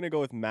I'm gonna go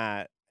with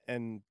Matt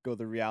and go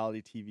the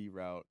reality TV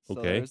route. So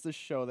Okay. there's this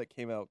show that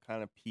came out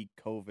kind of peak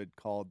COVID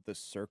called The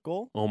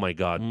Circle, Oh my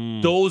God,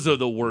 Mm. those are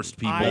the worst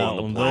people I- on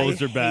the Well, planet.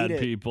 those are bad hate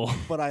it. people.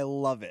 but I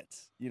love it.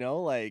 You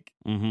know, like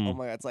Mhm. oh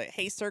my god, it's like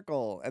hey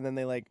Circle, and then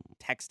they like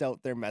text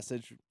out their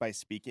message by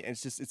speaking. And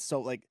it's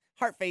so like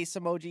heart face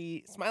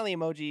emoji, smiley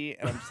emoji,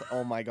 and I'm just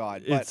oh my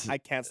god, but It's- I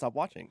can't stop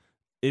watching.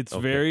 It's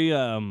Okay. very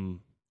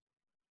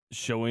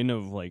showing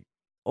of like,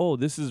 oh,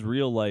 this is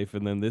real life,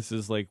 and then this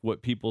is like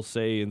what people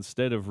say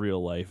instead of real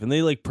life, and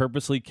they like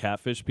purposely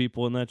catfish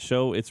people in that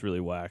show. It's really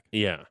whack.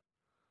 Yeah.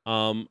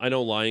 I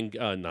know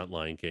not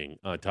Lion King,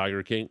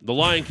 Tiger King, The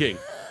Lion King.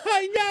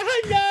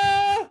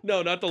 Hi-ya.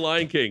 No, not The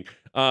Lion King.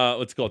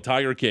 What's it called?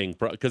 Tiger King,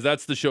 because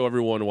that's the show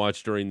everyone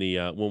watched during the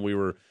when we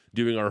were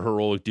doing our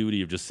heroic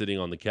duty of just sitting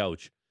on the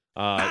couch.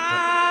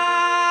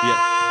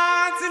 Yeah,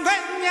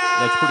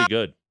 that's pretty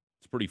good.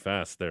 It's pretty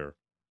fast there.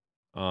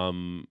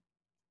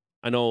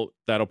 I know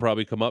that'll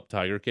probably come up,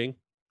 Tiger King,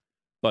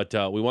 but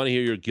we want to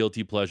hear your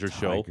guilty pleasure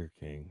show. Tiger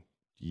King.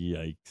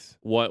 Yikes.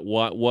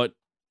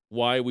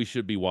 Why we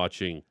should be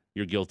watching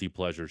your guilty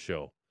pleasure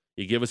show.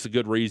 You give us a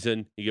good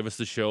reason, you give us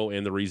the show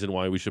and the reason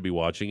why we should be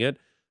watching it.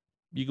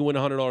 You can win a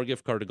 $100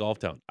 gift card to Golf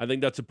Town. I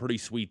think that's a pretty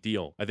sweet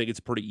deal. I think it's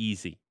pretty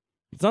easy.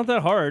 It's not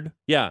that hard.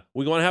 Yeah,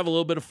 we want to have a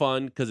little bit of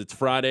fun because it's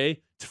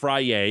Friday. It's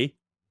Friday.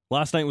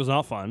 Last night was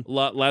not fun.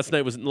 Last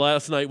night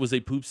was a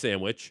poop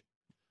sandwich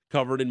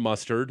covered in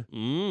mustard.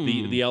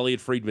 The Elliot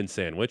Friedman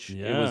sandwich.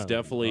 It was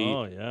definitely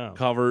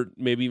covered,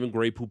 maybe even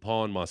Grey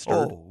Poupon mustard.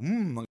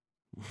 Oh,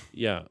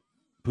 Yeah.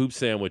 Poop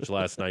sandwich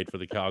last night for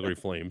the Calgary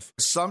Flames.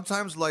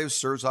 sometimes life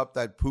serves up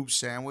that poop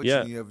sandwich,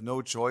 Yeah. and you have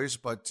no choice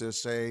but to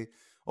say,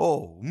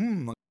 "Oh,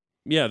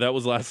 Yeah, that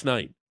was last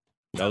night.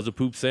 That was a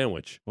poop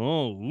sandwich.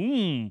 Oh,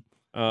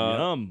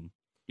 yum.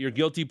 Your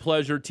guilty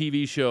pleasure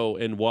TV show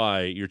and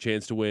why. Your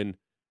chance to win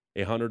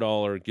a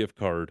 $100 gift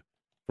card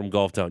from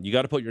Golf Town. You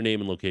got to put your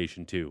name and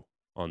location too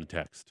on the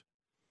text.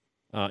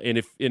 And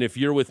if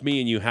you're with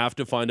me and you have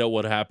to find out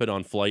what happened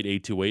on flight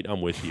 828,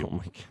 I'm with you. Oh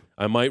my God.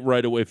 I might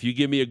right away. If you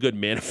give me a good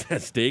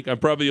manifest take, I'm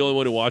probably the only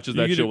one who watches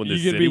that show in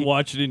this You're city. gonna be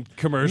watching in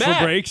commercial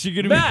Matt, breaks. You're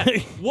gonna Matt, be.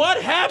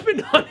 what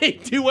happened on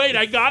 828?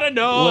 I gotta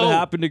know. What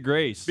happened to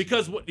Grace?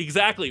 Because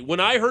exactly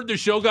when I heard the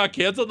show got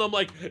canceled, I'm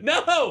like,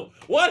 no.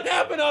 What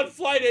happened on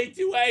flight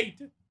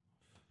 828?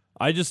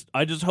 I just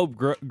hope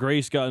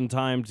Grace got in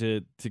time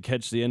to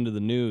catch the end of the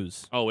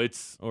news Oh,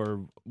 it's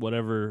or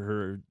whatever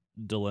her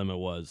dilemma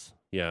was.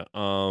 yeah.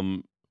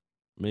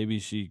 Maybe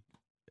she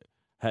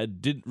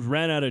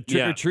ran out of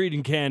trick or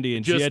treating candy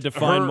and she Just had to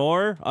find her-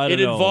 more. I don't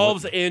It know.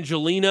 involves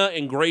Angelina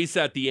and Grace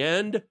at the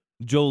end.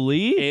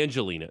 Jolie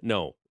Angelina,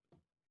 no.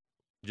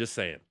 Just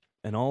saying.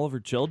 and all of her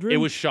children. It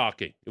was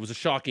shocking. It was a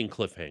shocking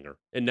cliffhanger,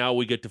 and now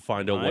we get to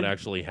find out what I'd-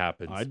 actually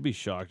happens. I'd be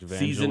shocked if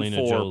Season Angelina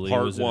 4, Jolie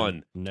part was in a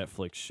 1.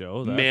 Netflix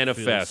show. That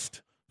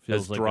Manifest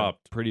feels has like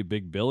dropped. a pretty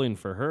big billing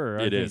for her.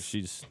 I It think is.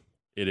 she's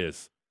It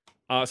is.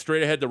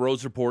 Straight ahead, the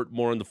Rose Report,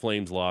 more on the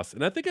Flames loss.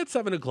 And I think at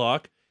 7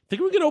 o'clock, I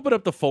think we can open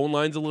up the phone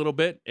lines a little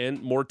bit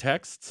and more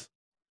texts.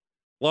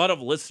 A lot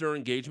of listener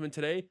engagement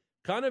today.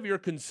 Kind of your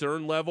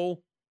concern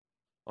level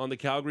on the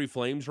Calgary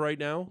Flames right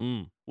now.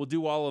 We'll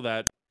do all of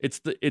that. It's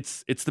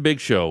the big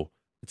show.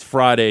 It's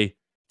Friday.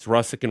 It's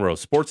Russick and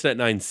Rose. Sportsnet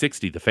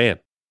 960, The Fan.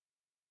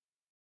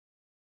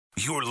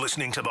 You're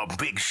listening to The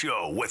Big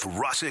Show with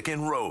Russick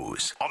and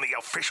Rose on the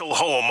official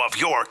home of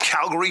your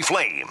Calgary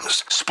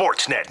Flames.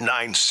 Sportsnet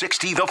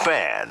 960 The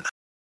Fan.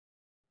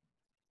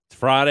 It's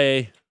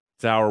Friday.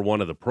 It's hour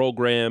 1 of the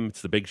program.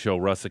 It's the big show,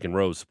 Russick and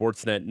Rose.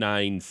 Sportsnet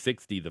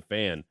 960, The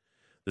Fan.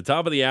 The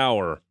top of the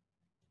hour.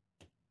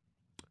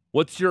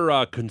 What's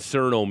your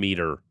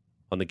concern-o-meter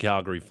on the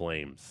Calgary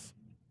Flames?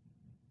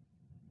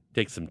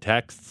 take some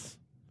texts,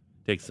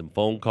 take some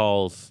phone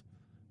calls,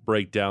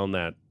 break down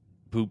that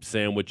poop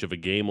sandwich of a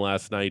game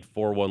last night.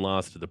 4-1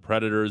 loss to the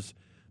Predators.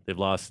 They've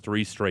lost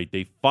 3 straight.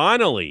 They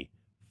finally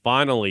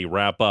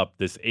wrap up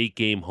this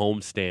 8-game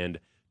homestand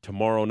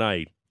tomorrow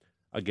night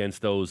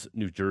against those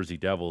New Jersey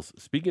Devils.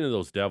 Speaking of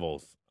those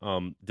Devils,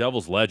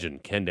 Devils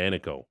legend Ken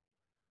Danico,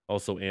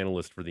 also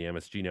analyst for the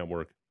MSG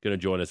Network, going to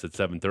join us at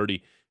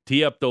 7:30.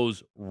 Tee up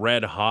those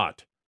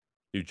red-hot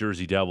New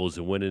Jersey Devils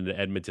and win into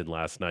Edmonton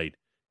last night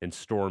and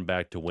storm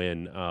back to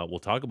win. We'll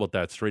talk about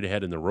that straight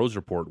ahead in the Rose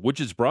Report,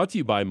 which is brought to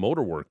you by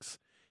Motorworks,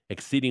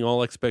 exceeding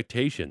all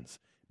expectations.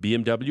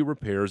 BMW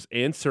repairs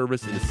and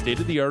service in a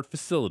state-of-the-art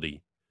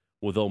facility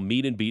where they'll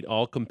meet and beat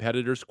all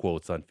competitors'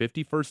 quotes on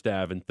 51st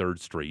Ave and 3rd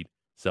Street,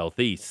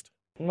 Southeast.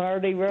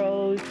 Marty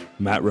Rose.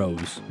 Matt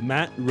Rose.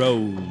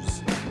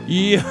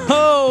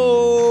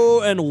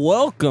 Yo, and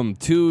welcome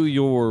to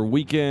your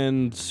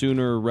weekend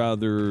sooner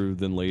rather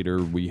than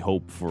later, we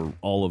hope, for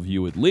all of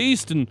you at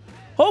least. And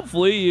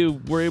hopefully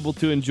you were able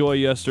to enjoy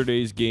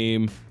yesterday's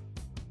game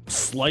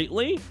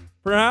slightly,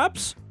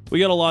 perhaps. We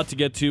got a lot to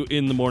get to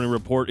in the morning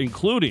report,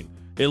 including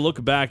a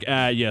look back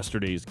at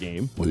yesterday's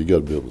game. Well, you got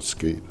to be able to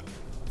skate.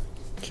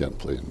 Can't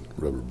play in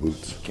rubber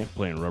boots. Can't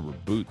play in rubber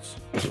boots,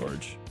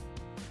 George.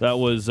 That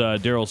was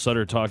Daryl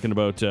Sutter talking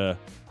about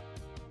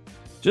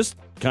just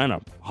kind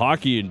of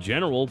hockey in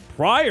general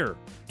prior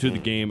to the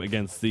game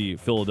against the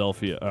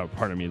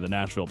the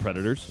Nashville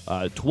Predators.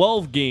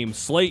 12-game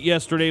slate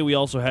yesterday. We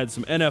also had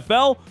some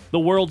NFL, the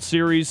World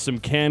Series, some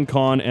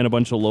CanCon, and a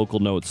bunch of local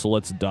notes. So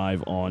let's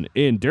dive on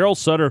in. Daryl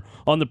Sutter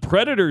on the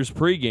Predators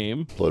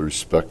pregame. A lot of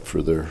respect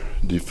for their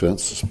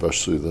defense,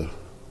 especially the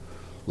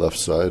left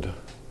side.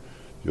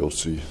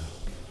 Yossi,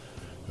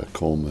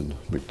 Coleman,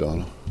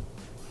 McDonough.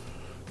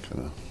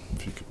 Kind of,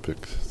 if you could pick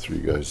 3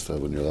 guys to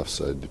have on your left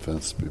side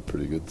defense, it'd be a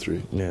pretty good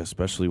 3. Yeah,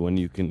 especially when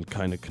you can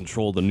kind of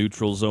control the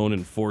neutral zone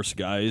and force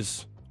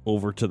guys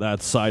over to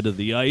that side of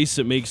the ice.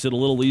 It makes it a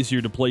little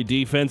easier to play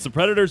defense. The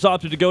Predators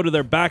opted to go to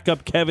their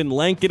backup Kevin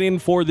Lankinen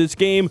for this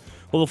game,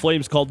 while the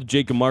Flames called to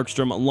Jacob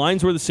Markstrom.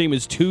 Lines were the same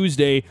as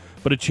Tuesday,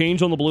 but a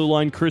change on the blue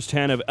line. Chris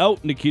Tanev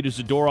out. Nikita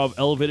Zadorov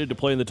elevated to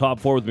play in the top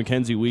 4 with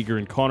Mackenzie Weegar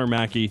and Connor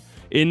Mackey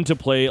into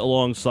play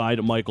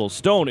alongside Michael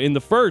Stone. In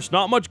the first,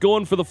 not much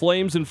going for the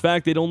Flames. In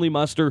fact, they'd only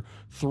muster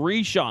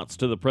 3 shots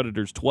to the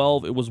Predators'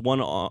 12. It was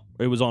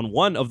on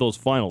one of those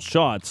final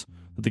shots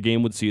that the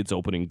game would see its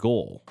opening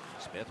goal.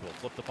 Smith will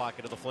flip the puck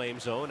into the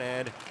Flame zone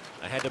and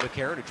ahead to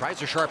McCarron, who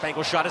tries a sharp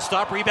angle shot to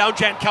stop. Rebound,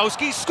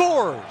 Jankowski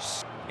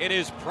scores in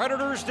his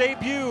Predators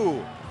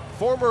debut.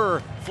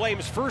 Former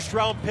Flames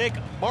first-round pick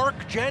Mark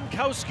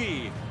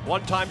Jankowski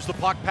one-times the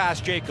puck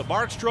past Jacob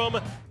Markstrom.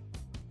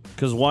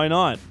 Because why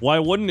not? Why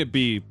wouldn't it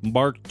be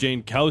Mark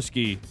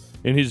Jankowski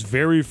in his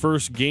very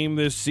first game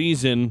this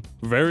season,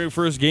 very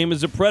first game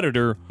as a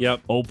Predator,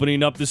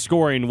 opening up the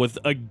scoring with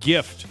a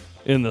gift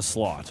in the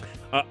slot?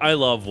 I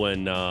love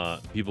when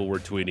people were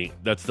tweeting,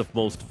 that's the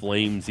most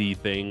Flamesy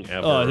thing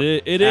ever.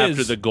 It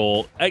after is. the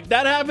goal. Like,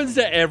 that happens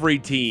to every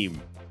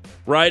team,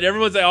 right?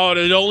 Everyone's like, oh,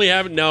 it only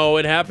happened. No,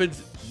 it happens,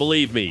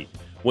 believe me.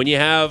 When you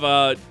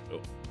have...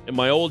 in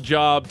my old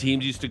job,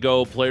 teams used to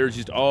go, players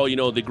used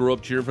to, they grew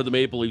up cheering for the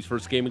Maple Leafs.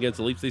 First game against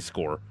the Leafs, they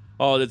score.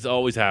 Oh, that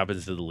always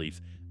happens to the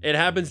Leafs. It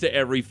happens to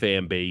every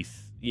fan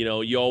base.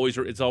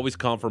 It's always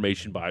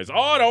confirmation bias.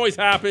 Oh, it always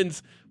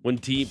happens when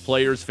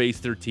players face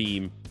their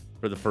team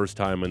for the first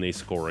time when they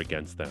score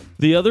against them.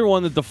 The other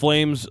one that the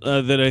Flames,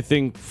 that I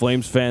think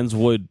Flames fans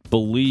would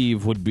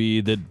believe would be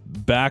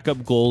that backup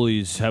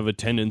goalies have a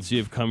tendency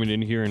of coming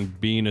in here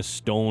and being a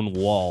stone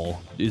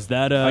wall. Is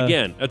that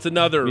Again, that's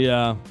another...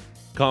 Yeah.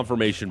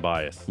 Confirmation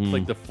bias. It's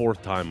like the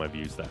 4th time I've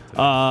used that.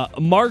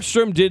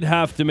 Markstrom did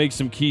have to make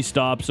some key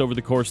stops over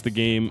the course of the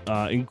game,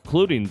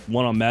 including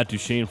one on Matt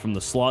Duchene from the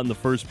slot in the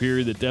first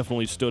period that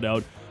definitely stood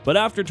out. But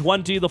after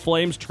 20, the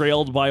Flames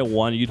trailed by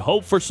 1. You'd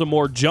hope for some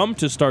more jump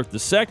to start the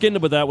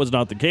second, but that was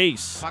not the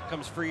case. Puck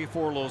comes free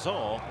for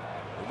Lauzon,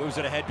 who moves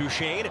it ahead.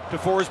 Duchene to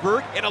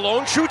Forsberg, and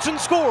alone shoots and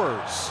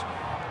scores.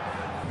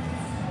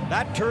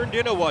 That turned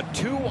into a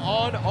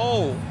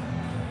 2-on-0.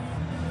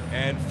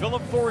 And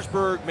Philip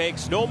Forsberg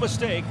makes no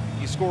mistake.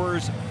 He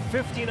scores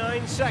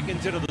 59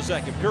 seconds into the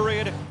second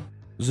period.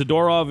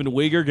 Zadorov and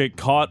Weegar get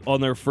caught on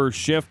their first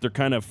shift. They're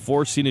kind of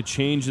forcing a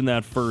change in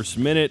that first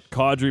minute.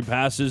 Kadri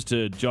passes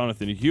to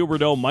Jonathan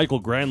Huberdeau.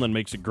 Michael Granlund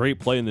makes a great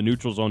play in the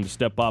neutral zone to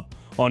step up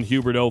on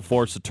Huberdeau,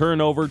 force a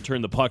turnover,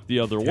 turn the puck the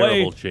other way.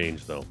 Terrible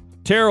change, though.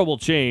 Terrible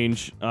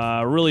change.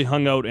 Really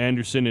hung out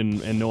Anderson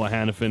and Noah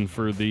Hannafin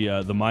for the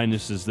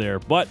minuses there.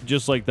 But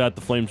just like that,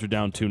 the Flames are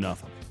down 2-0.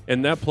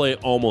 And that play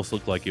almost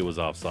looked like it was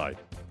offside.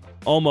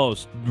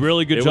 Almost.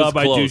 Really good job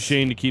by close.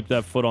 Duchene to keep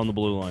that foot on the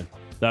blue line.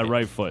 That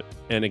right foot.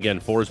 And again,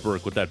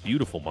 Forsberg with that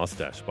beautiful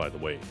mustache, by the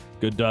way.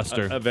 Good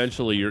duster.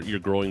 Eventually, you're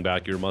growing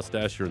back your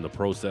mustache. You're in the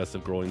process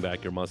of growing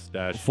back your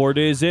mustache. 4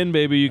 days in,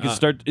 baby, you can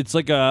start. It's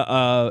like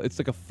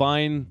a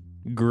fine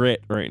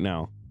grit right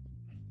now.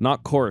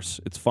 Not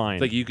coarse. It's fine.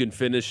 It's like you can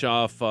finish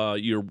off.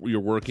 You're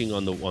working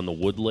on the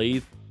wood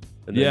lathe,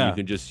 and then you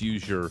can just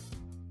use your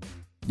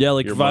Yeah,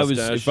 like Your if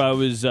mustache. I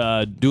was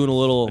doing a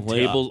little,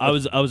 table- I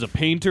was a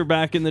painter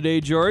back in the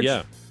day, George.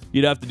 Yeah.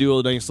 You'd have to do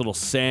a nice little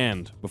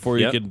sand before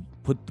you Yep. could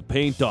put the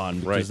paint on.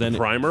 Because Right, then the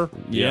primer?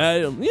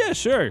 Yeah,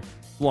 sure.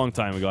 Long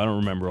time ago. I don't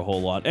remember a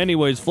whole lot.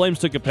 Anyways, Flames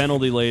took a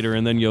penalty later,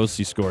 and then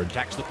Yossi scored.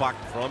 Checks the puck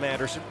from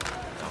Anderson.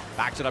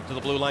 Backs it up to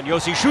the blue line.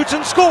 Yossi shoots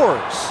and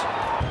scores.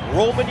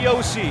 Roman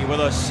Yossi with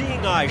a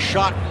seeing eye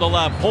shot from the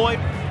left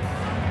point.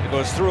 It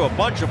goes through a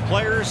bunch of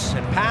players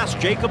and past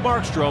Jacob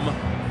Markstrom.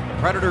 The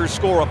Predators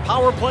score a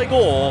power play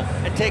goal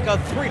and take a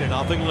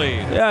 3-0 lead.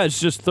 Yeah, it's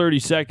just 30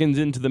 seconds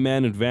into the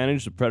man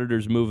advantage. The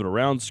Predators moving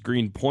around.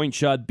 Screen point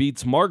shot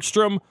beats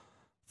Markstrom.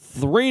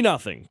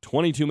 3-0.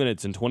 22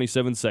 minutes and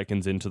 27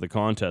 seconds into the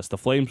contest. The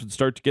Flames would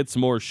start to get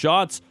some more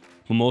shots,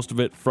 but most of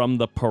it from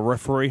the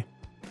periphery.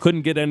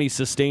 Couldn't get any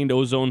sustained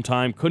ozone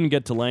time. Couldn't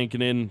get to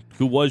Lankinen,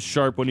 who was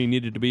sharp when he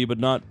needed to be, but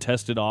not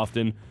tested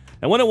often.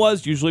 And when it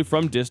was, usually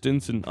from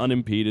distance and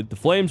unimpeded, the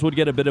Flames would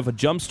get a bit of a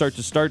jump start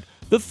to start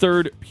the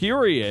third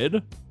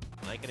period.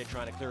 Lankinen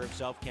trying to clear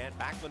himself, can't.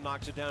 Backlund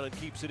knocks it down and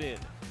keeps it in.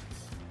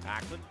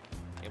 Backlund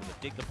able to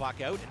dig the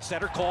puck out, and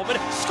center Coleman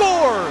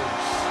scores!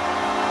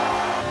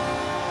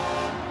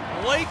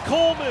 Blake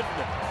Coleman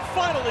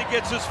finally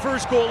gets his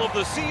first goal of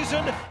the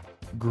season.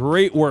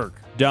 Great work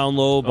down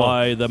low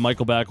by the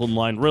Michael Backlund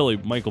line. Really,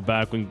 Michael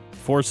Backlund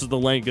forces the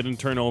Lankinen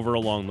turnover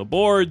along the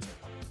boards,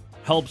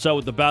 helps out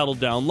with the battle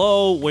down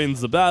low,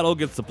 wins the battle,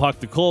 gets the puck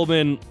to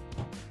Coleman.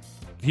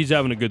 He's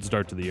having a good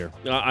start to the year.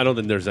 I don't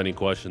think there's any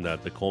question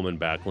that the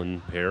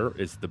Coleman-Backlund pair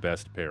is the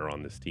best pair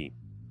on this team.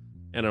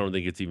 And I don't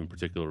think it's even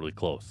particularly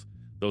close.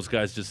 Those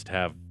guys just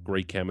have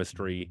great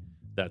chemistry.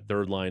 That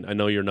third line, I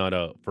know you're not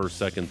a first,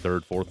 second,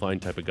 third, fourth line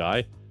type of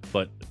guy,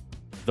 but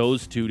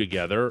those two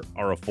together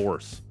are a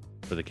force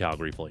for the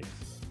Calgary Flames.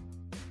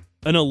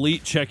 An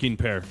elite checking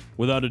pair,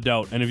 without a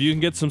doubt. And if you can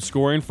get some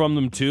scoring from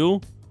them too,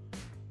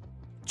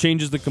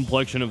 changes the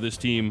complexion of this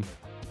team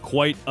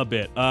quite a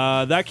bit.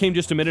 That came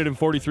just a minute and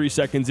 43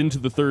 seconds into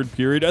the third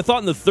period. I thought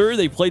in the third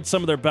they played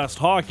some of their best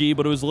hockey,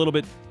 but it was a little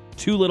bit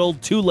too little,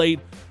 too late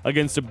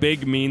against a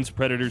big, means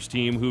Predators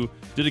team who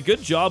did a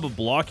good job of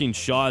blocking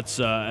shots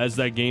as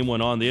that game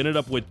went on. They ended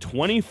up with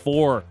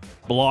 24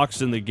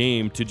 blocks in the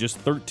game to just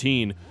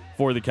 13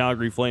 for the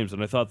Calgary Flames,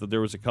 and I thought that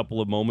there was a couple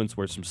of moments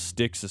where some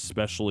sticks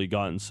especially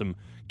got in some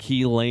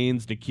key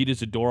lanes. Nikita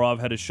Zadorov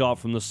had a shot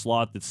from the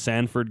slot that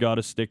Sanford got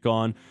a stick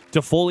on.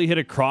 Toffoli hit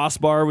a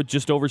crossbar with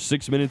just over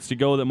 6 minutes to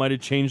go that might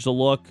have changed the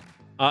look.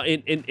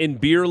 In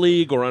beer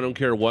league, or I don't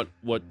care what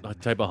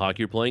type of hockey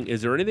you're playing,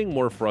 is there anything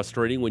more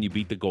frustrating when you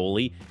beat the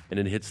goalie and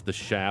it hits the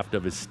shaft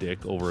of his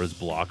stick over his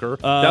blocker?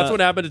 That's what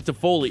happened to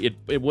Toffoli.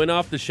 It went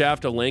off the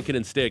shaft of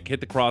Lankinen stick,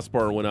 hit the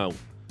crossbar, and went out.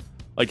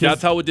 Like,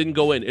 that's how it didn't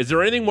go in. Is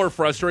there anything more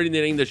frustrating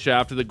than hitting the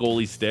shaft of the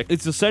goalie's stick?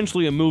 It's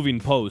essentially a moving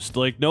post.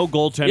 Like, no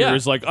goaltender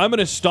is like, I'm going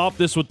to stop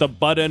this with the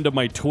butt end of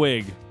my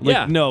twig.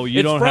 Like, no,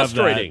 you don't have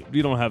that.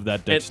 You don't have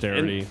that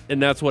dexterity.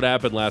 And that's what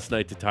happened last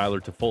night to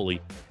Tyler Toffoli.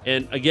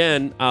 And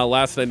again,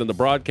 last night on the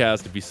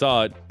broadcast, if you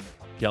saw it,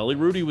 Kelly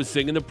Rudy was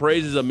singing the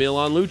praises of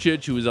Milan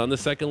Lucic, who was on the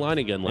second line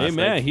again last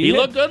night. He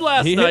looked good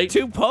last night. He hit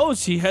 2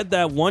 posts. He had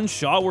that one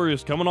shot where he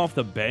was coming off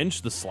the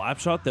bench, the slap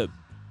shot that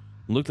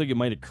looked like it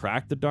might have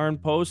cracked the darn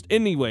post.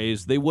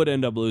 Anyways, they would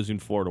end up losing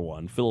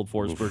 4-1. Philip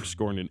Forsberg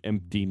scoring an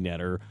empty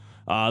netter.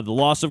 The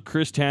loss of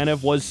Chris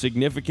Tanev was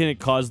significant. It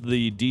caused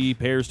the D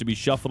pairs to be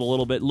shuffled a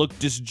little bit, looked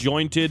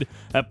disjointed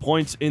at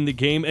points in the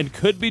game, and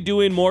could be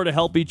doing more to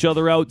help each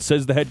other out,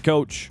 says the head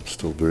coach.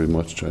 Still very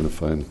much trying to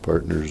find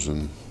partners,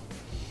 and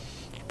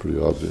it's pretty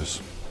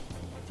obvious.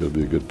 Got to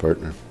be a good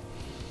partner.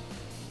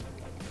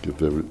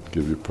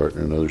 Give your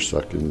partner another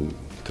second,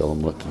 tell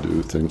them what to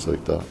do, things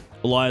like that.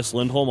 Elias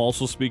Lindholm,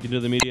 also speaking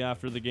to the media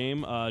after the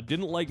game,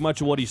 didn't like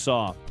much of what he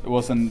saw. It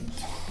wasn't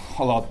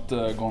a lot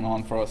going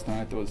on for us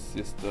tonight. It was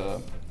just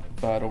a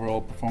bad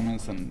overall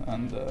performance, and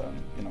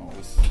it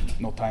was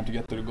no time to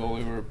get to the goal.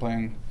 We were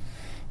playing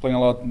a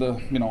lot,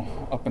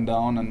 up and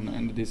down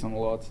and the decent a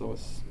lot. So it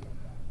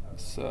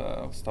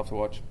was tough to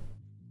watch.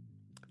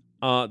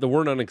 The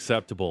word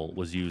unacceptable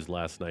was used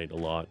last night a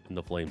lot in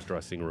the Flames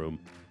dressing room,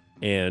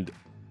 and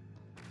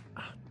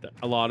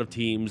a lot of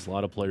teams, a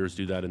lot of players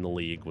do that in the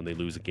league when they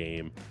lose a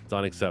game. It's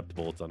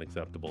unacceptable. It's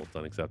unacceptable. It's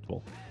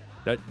unacceptable.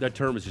 That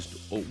term is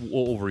just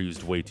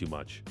overused way too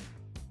much.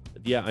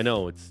 Yeah, I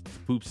know it's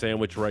poop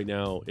sandwich right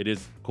now. It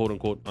is quote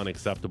unquote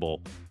unacceptable,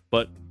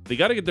 but they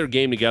got to get their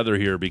game together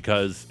here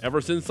because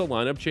ever since the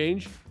lineup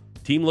change,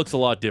 team looks a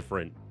lot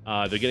different.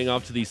 They're getting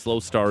off to these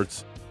slow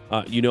starts.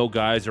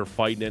 Guys are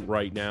fighting it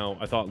right now.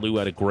 I thought Lou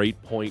had a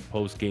great point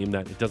post game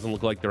that it doesn't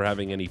look like they're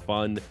having any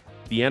fun.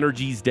 The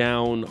energy's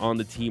down on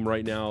the team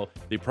right now.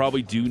 They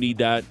probably do need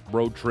that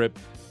road trip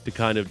to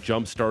kind of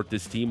jumpstart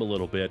this team a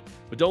little bit.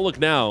 But don't look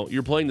now.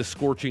 You're playing the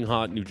scorching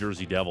hot New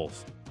Jersey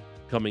Devils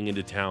coming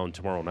into town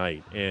tomorrow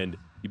night. And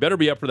you better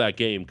be up for that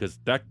game because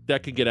that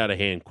could get out of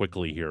hand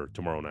quickly here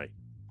tomorrow night.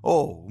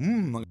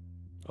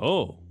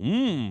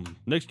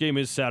 Next game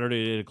is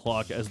Saturday at 8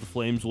 o'clock as the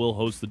Flames will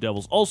host the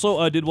Devils. Also,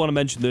 I did want to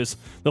mention this.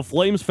 The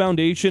Flames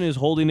Foundation is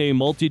holding a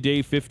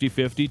multi-day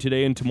 50-50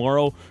 today and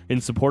tomorrow in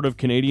support of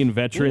Canadian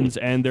veterans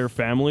and their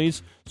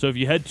families. So if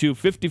you head to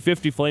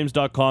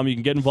 5050flames.com, you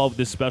can get involved with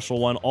this special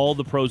one. All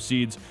the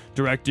proceeds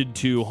directed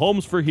to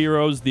Homes for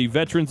Heroes, the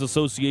Veterans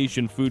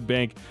Association Food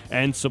Bank,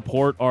 and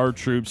support our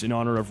troops in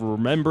honor of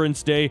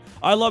Remembrance Day.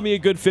 I love me a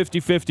good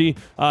 50-50.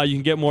 You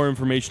can get more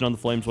information on the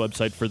Flames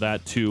website for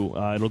that too.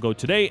 It'll go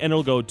today and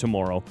it'll go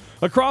tomorrow.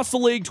 Across the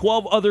league,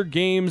 12 other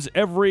games.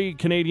 Every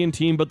Canadian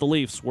team but the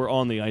Leafs were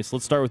on the ice.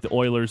 Let's start with the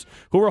Oilers,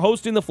 who were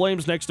hosting the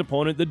Flames' next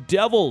opponent, the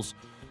Devils.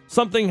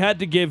 Something had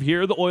to give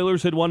here. The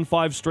Oilers had won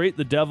 5 straight.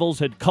 The Devils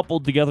had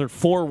coupled together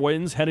 4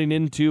 wins heading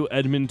into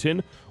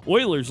Edmonton.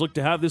 Oilers look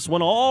to have this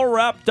one all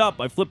wrapped up.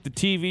 I flipped the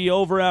TV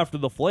over after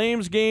the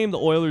Flames game. The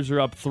Oilers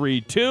are up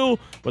 3-2,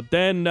 but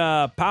then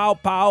pow,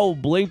 pow,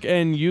 blink,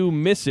 and you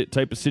miss it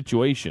type of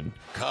situation.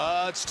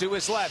 Cuts to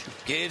his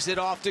left, gives it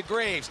off to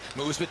Graves,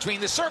 moves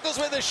between the circles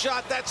with a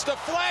shot that's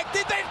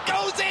deflected, then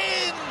goes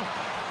in!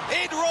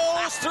 It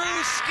rolls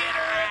through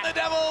Skinner, and the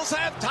Devils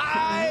have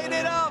tied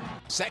it up.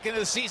 Second of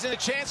the season, a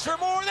chance for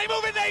more. They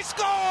move and they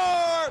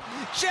score!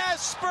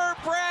 Jesper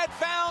Bratt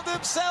found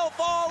himself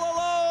all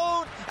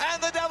alone,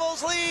 and the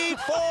Devils lead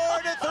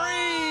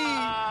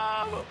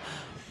 4-3.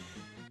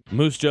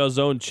 Moose Jaw's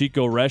own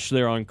Chico Resch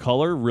there on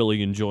color,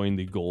 really enjoying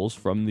the goals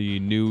from the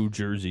New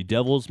Jersey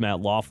Devils.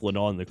 Matt Laughlin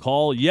on the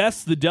call.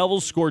 Yes, the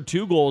Devils scored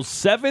 2 goals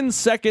 7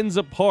 seconds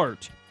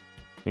apart,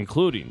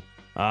 including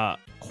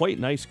quite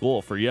nice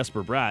goal for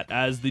Jesper Bratt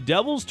as the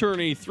Devils turn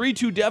a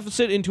 3-2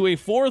 deficit into a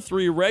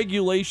 4-3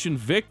 regulation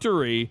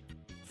victory.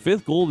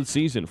 5th goal of the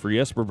season for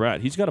Jesper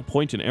Bratt. He's got a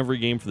point in every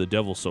game for the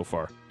Devils so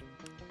far.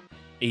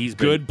 He's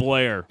good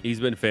player. He's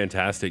been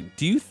fantastic.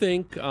 Do you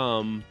think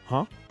Connor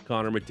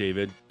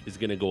McDavid is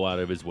going to go out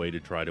of his way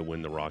to try to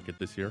win the Rocket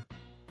this year?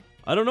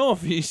 I don't know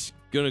if he's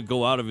going to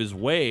go out of his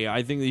way.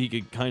 I think that he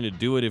could kind of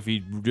do it if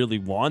he really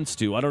wants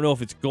to. I don't know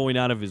if it's going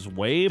out of his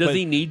way. Does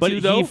he need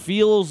to, though? He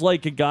feels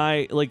like a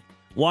guy, like,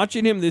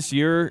 watching him this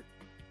year,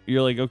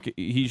 you're like, okay,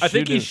 I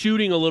think he's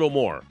shooting a little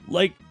more.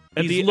 Like,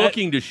 he's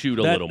looking to shoot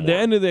a little more. At the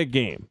end of that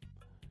game,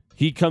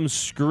 he comes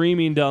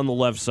screaming down the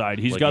left side.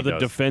 He's got the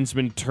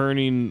defenseman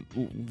turning.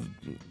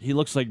 He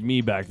looks like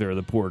me back there,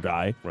 the poor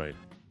guy. Right.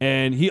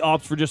 And he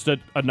opts for just a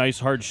nice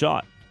hard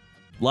shot.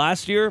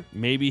 Last year,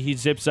 maybe he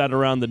zips that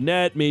around the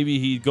net. Maybe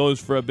he goes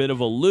for a bit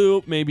of a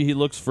loop. Maybe he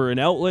looks for an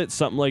outlet,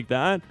 something like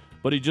that.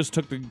 But he just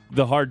took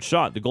the hard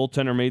shot. The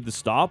goaltender made the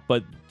stop.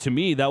 But to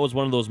me, that was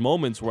one of those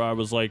moments where I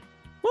was like,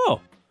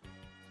 oh,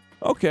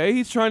 okay,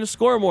 he's trying to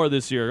score more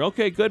this year.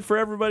 Okay, good for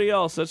everybody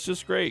else. That's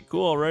just great.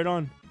 Cool, right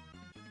on.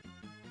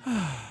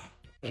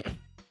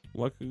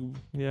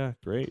 Yeah,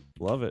 great.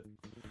 Love it.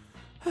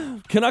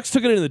 Canucks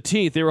took it into the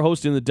teeth. They were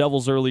hosting the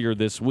Devils earlier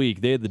this week.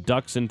 They had the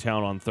Ducks in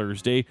town on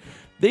Thursday.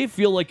 They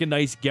feel like a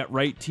nice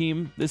get-right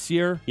team this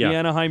year, the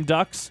Anaheim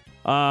Ducks.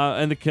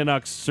 And the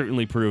Canucks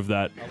certainly proved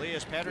that.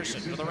 Elias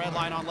Pettersson to the red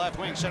line on left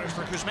wing, centers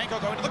for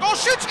Kuzmenko, going to the goal,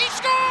 shoots, he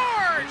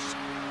scores!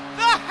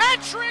 The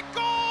hat-trick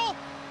goal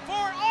for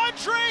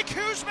Andrei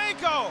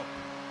Kuzmenko.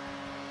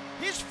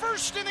 His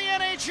first in the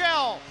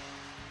NHL.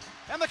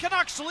 And the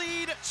Canucks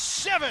lead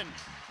 7-4.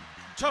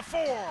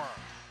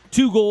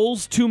 2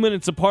 goals, 2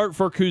 minutes apart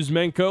for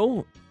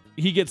Kuzmenko.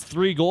 He gets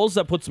 3 goals.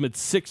 That puts him at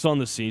 6 on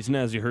the season,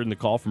 as you heard in the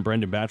call from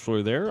Brendan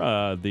Batchelor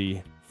there.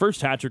 The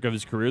first hat-trick of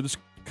his career. The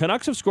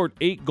Canucks have scored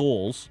 8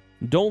 goals.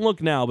 Don't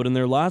look now, but in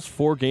their last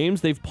 4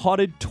 games, they've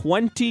potted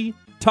 20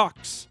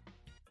 tucks.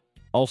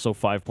 Also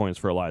 5 points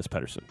for Elias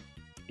Pettersson.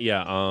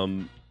 Yeah,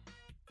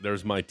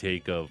 there's my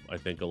take of, I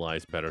think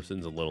Elias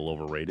Pettersson's a little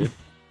overrated.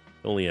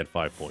 Only had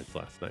 5 points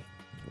last night.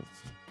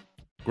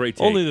 Great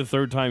take. Only the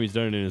 3rd time he's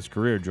done it in his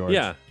career, George.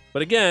 Yeah,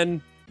 but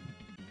again,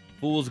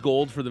 fool's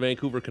gold for the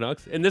Vancouver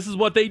Canucks, and this is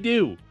what they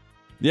do.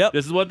 Yep.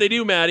 This is what they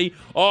do, Matty.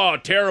 Oh,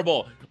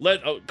 terrible.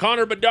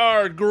 Connor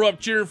Bedard grew up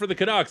cheering for the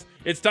Canucks.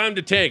 It's time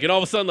to tank. And all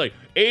of a sudden, like,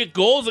 8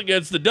 goals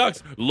against the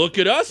Ducks. Look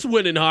at us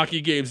winning hockey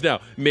games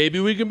now. Maybe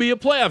we can be a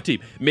playoff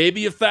team.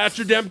 Maybe if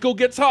Thatcher Demko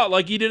gets hot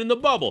like he did in the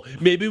bubble,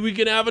 maybe we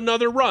can have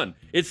another run.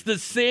 It's the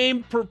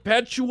same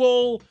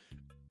perpetual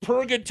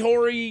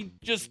purgatory,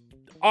 just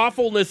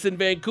awfulness in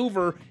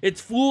Vancouver. It's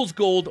fool's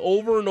gold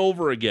over and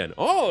over again.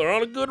 Oh, they're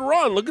on a good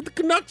run. Look at the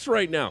Canucks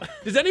right now.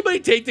 Does anybody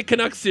take the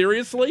Canucks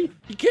seriously?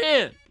 You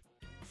can't.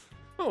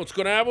 Oh, what's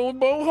going to happen with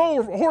Bo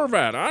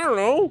Horvat? I don't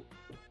know.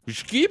 We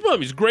should keep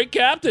him. He's a great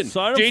captain.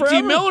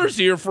 JT Miller's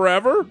here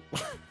forever.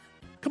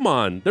 Come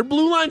on. Their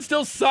blue line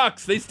still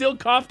sucks. They still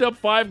coughed up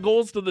 5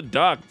 goals to the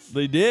Ducks.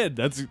 They did.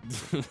 That's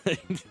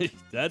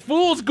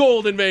fool's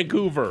gold in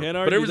Vancouver. Can't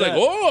but everyone's like,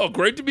 oh,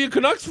 great to be a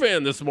Canucks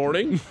fan this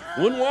morning.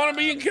 Wouldn't want to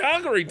be in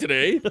Calgary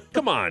today.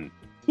 Come on.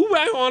 Who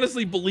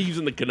honestly believes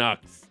in the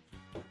Canucks?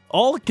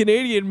 All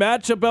Canadian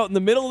matchup out in the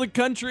middle of the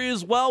country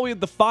as well. We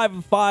had the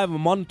 5-5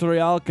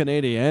 Montreal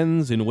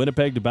Canadiens in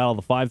Winnipeg to battle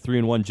the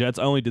 5-3-1 Jets.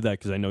 I only did that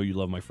because I know you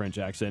love my French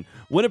accent.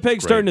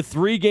 Winnipeg starting a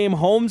 3-game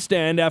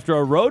homestand after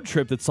a road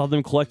trip that saw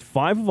them collect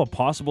 5 of a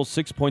possible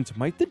 6 points.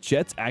 Might the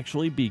Jets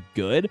actually be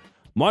good?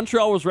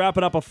 Montreal was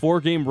wrapping up a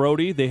 4-game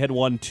roadie. They had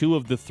won 2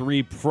 of the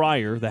 3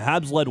 prior. The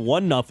Habs led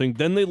 1-0,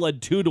 then they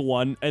led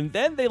 2-1, and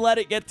then they let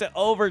it get to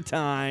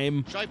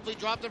overtime. Scheifele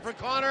dropped it for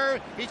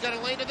Connor. He's got a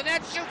lane to the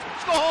net. Shoots.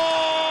 Score!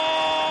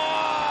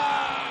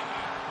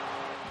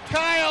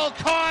 Kyle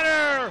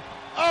Connor,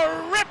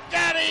 a rip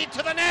daddy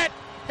to the net.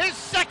 His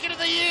second of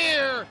the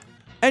year.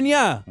 And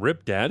yeah,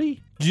 Rip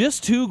Daddy?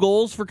 just 2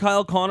 goals for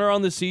Kyle Connor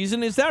on the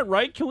season. Is that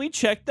right? Can we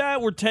check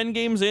that? We're 10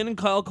 games in and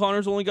Kyle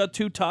Connor's only got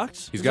 2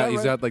 tucks? He's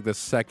got like the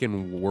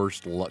second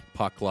worst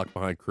puck luck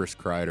behind Chris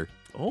Kreider.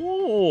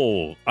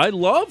 Oh, I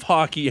love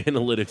hockey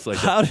analytics like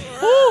How that.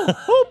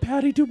 Oh,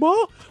 Patty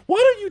Dumas, why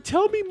don't you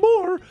tell me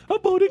more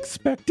about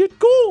expected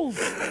goals?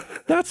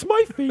 That's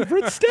my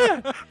favorite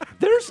stat.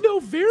 There's no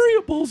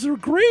variables or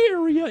gray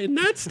area in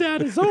that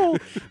stat at all.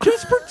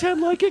 Just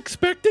pretend like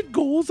expected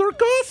goals are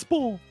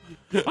gospel.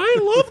 I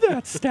love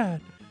that stat.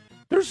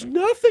 There's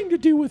nothing to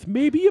do with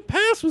maybe a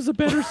pass was a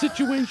better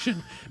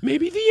situation.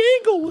 Maybe the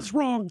angle was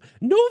wrong.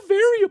 No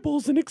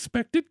variables in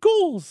expected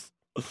goals.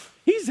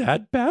 He's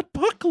had bad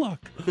puck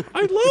luck.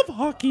 I love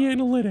hockey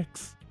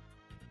analytics.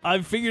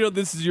 I've figured out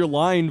this is your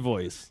line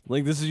voice.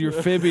 Like, this is your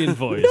Fabian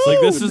voice. No,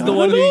 like, this is the not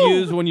one at you all.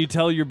 use when you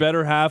tell your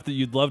better half that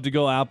you'd love to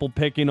go apple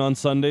picking on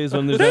Sundays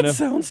when there's That NFL.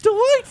 sounds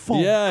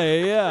delightful.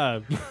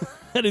 Yeah.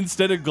 And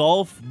instead of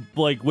golf,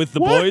 like, with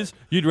the What? boys,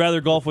 you'd rather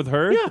golf with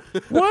her? Yeah,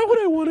 why would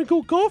I want to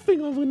go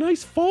golfing on a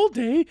nice fall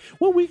day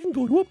when we can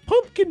go to a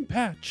pumpkin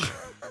patch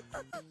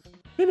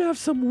and have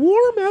some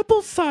warm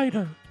apple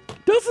cider?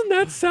 Doesn't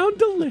that sound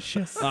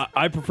delicious?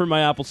 I prefer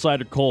my apple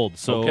cider cold,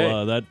 so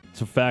Okay.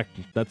 that's a fact.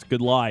 That's a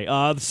good lie.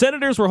 The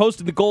Senators were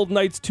hosting the Golden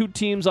Knights, 2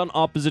 teams on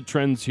opposite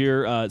trends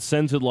here.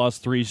 Sens had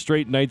lost 3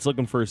 straight. Knights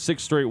looking for a 6th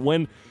straight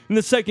win in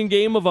the second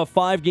game of a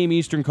 5-game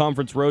Eastern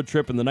Conference road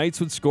trip, and the Knights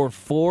would score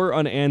 4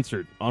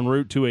 unanswered en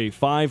route to a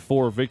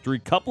 5-4 victory.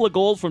 Couple of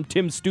goals from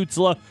Tim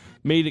Stützle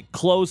made it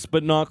close,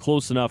 but not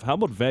close enough. How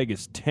about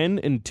Vegas?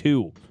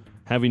 10-2,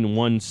 having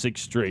won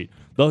 6 straight.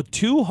 The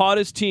 2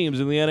 hottest teams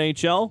in the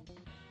NHL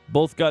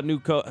both got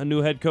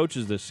new head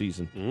coaches this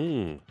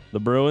season. The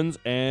Bruins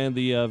and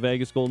the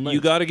Vegas Golden Knights.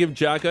 You got to give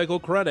Jack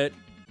Eichel credit.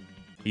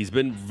 He's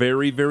been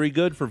very, very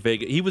good for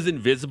Vegas. He was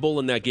invisible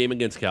in that game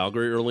against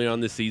Calgary early on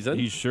this season.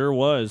 He sure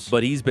was.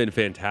 But he's been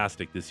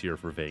fantastic this year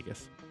for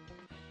Vegas.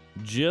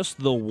 Just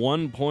the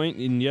 1 point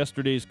in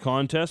yesterday's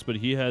contest, but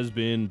he has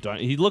been...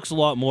 He looks a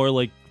lot more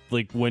like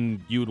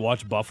when you would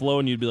watch Buffalo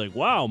and you'd be like,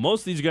 wow, most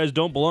of these guys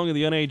don't belong in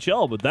the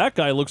NHL, but that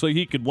guy looks like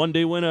he could one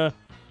day win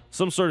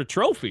some sort of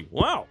trophy.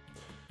 Wow.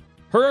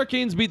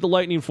 Hurricanes beat the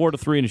Lightning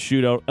 4-3 in a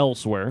shootout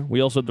elsewhere. We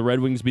also had the Red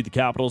Wings beat the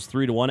Capitals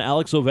 3-1.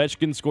 Alex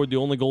Ovechkin scored the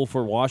only goal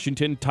for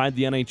Washington, tied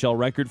the NHL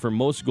record for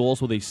most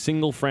goals with a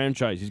single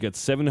franchise. He's got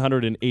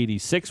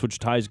 786, which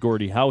ties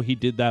Gordie Howe. He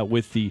did that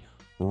with the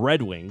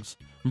Red Wings.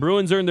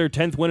 Bruins earned their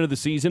 10th win of the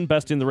season,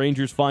 besting the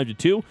Rangers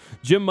 5-2.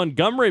 Jim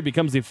Montgomery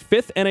becomes the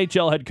 5th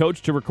NHL head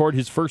coach to record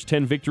his first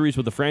 10 victories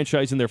with the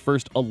franchise in their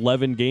first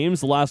 11 games.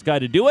 The last guy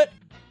to do it,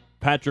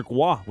 Patrick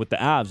Waugh with the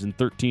Avs in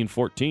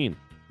 13-14.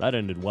 That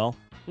ended well.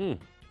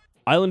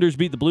 Islanders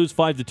beat the Blues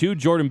 5-2.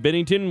 Jordan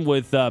Binnington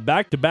with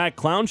back-to-back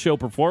clown show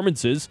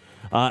performances.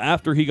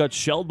 After he got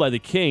shelled by the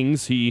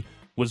Kings, he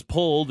was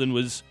pulled and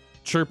was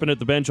chirping at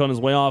the bench on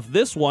his way off.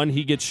 This one,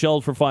 he gets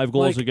shelled for 5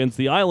 goals against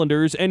the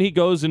Islanders, and he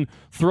goes and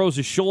throws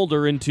his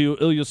shoulder into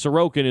Ilya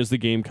Sorokin as the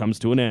game comes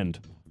to an end.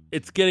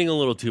 It's getting a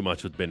little too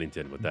much with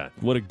Binnington with that.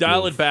 What a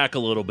Dial goof. it back a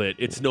little bit.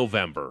 It's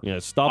November. Yeah,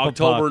 stop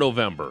October, a puck.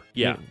 November.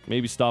 Yeah.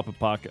 Maybe stop a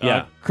puck.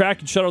 Yeah.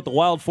 Kraken shut out the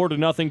Wild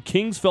 4-0.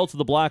 Kings fell to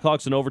the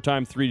Blackhawks in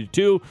overtime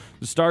 3-2.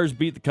 The Stars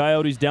beat the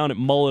Coyotes down at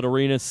Mullet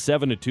Arena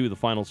 7-2, the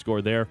final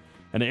score there.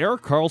 And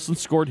Erik Karlsson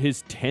scored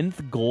his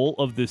 10th goal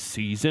of the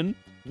season.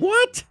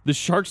 What? The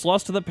Sharks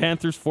lost to the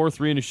Panthers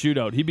 4-3 in a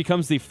shootout. He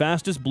becomes the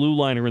fastest blue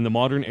liner in the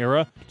modern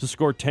era to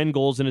score 10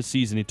 goals in a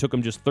season. It took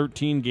him just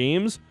 13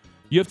 games.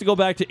 You have to go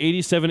back to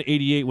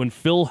 87-88 when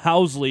Phil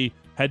Housley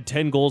had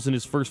 10 goals in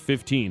his first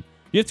 15.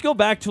 You have to go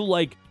back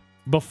to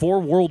before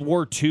World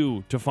War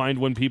II to find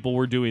when people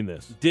were doing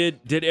this.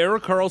 Did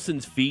Erik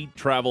Karlsson's feet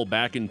travel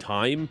back in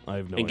time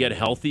and get idea.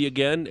 healthy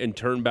again and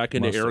turn back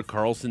into Must have. Erik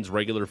Karlsson's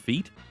regular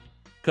feet?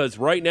 Because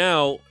right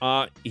now,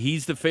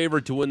 he's the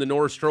favorite to win the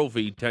Norris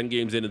Trophy 10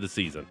 games into the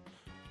season.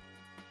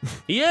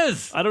 He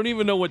is. I don't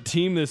even know what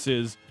team this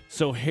is.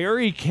 So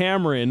Harry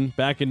Cameron,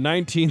 back in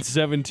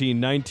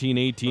 1917,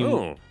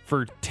 1918,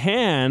 for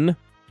 10,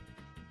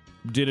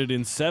 did it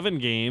in 7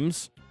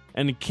 games.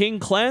 And King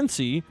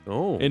Clancy in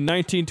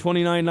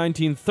 1929,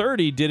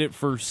 1930, did it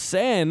for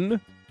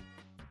Sen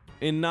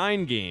in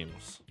 9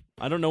 games.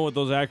 I don't know what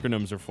those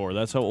acronyms are for.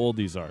 That's how old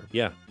these are.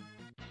 Yeah.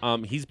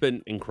 He's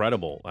been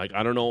incredible. I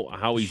don't know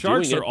how he's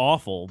Sharks doing it. are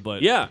awful,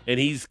 but... Yeah, and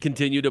he's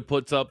continued to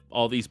put up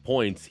all these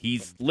points.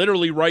 He's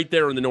literally right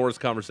there in the Norris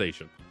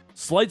conversation.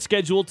 Slight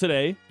schedule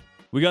today.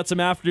 We got some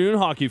afternoon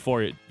hockey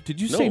for you.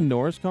 Did you say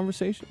Norris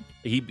conversation?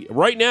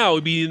 Right now,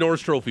 he'd be the Norris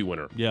Trophy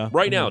winner. Yeah.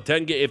 Right now,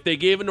 10 if they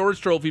gave a Norris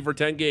Trophy for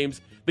 10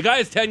 games, the guy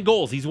has 10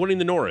 goals. He's winning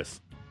the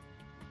Norris.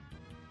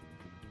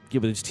 Yeah,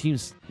 but his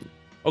team's...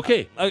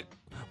 Okay.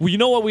 Well, you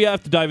know what? We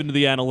have to dive into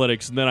the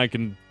analytics, and then I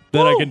can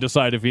Then I can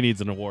decide if he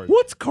needs an award.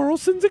 What's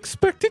Carlson's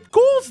expected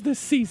goals this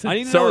season? I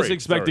need to know his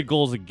expected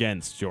goals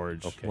against,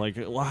 George. Okay. Like,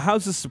 well,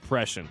 how's his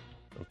suppression?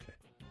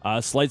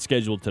 Okay. Slight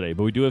schedule today,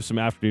 but we do have some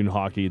afternoon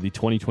hockey. The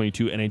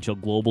 2022 NHL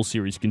Global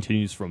Series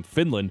continues from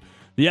Finland.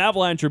 The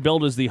Avalanche are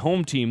billed as the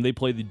home team. They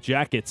play the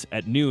Jackets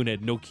at noon at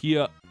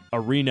Nokia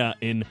Arena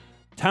in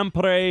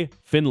Tampere,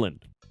 Finland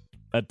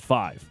at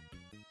 5.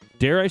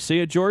 Dare I say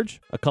it, George?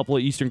 A couple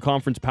of Eastern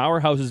Conference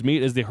powerhouses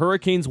meet as the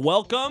Hurricanes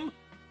welcome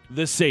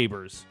the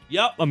Sabres.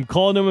 Yep, I'm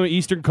calling them an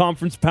Eastern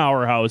Conference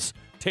powerhouse.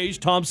 Tage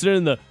Thompson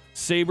and the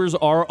Sabres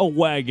are a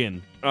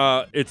wagon.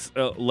 It's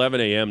 11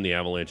 a.m. The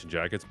Avalanche and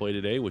Jackets play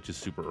today, which is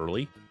super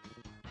early.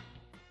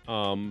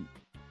 You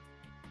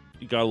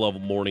gotta love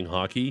morning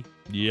hockey.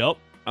 Yep.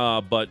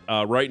 But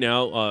right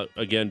now,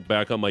 again,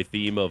 back on my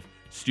theme of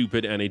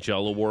stupid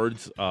NHL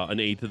awards, an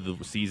eighth of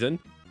the season.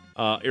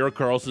 Erik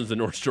Karlsson's the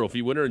Norris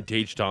Trophy winner, and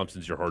Tage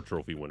Thompson's your Hart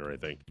Trophy winner, I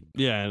think.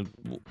 Yeah.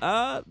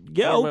 Yeah,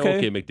 Well, okay.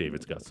 Okay,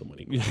 McDavid's got some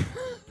money.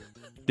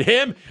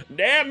 Damn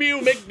you,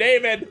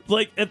 McDavid!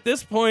 Like, at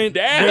this point...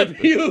 Damn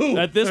you!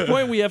 At this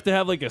point, we have to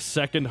have, like, a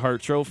second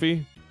Hart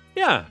Trophy.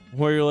 Yeah.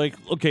 Where you're like,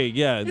 okay,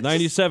 yeah,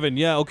 97.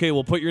 Yeah, okay,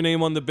 we'll put your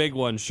name on the big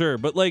one, sure.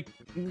 But, like,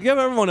 give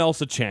everyone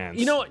else a chance.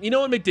 You know what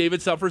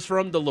McDavid suffers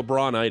from? The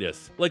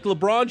LeBron-itis. Like,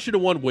 LeBron should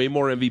have won way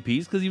more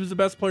MVPs because he was the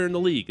best player in the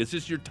league. It's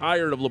just you're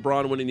tired of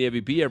LeBron winning the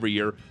MVP every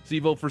year, so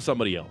you vote for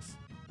somebody else.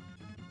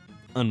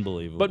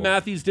 Unbelievable. But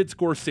Matthews did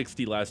score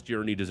 60 last year,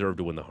 and he deserved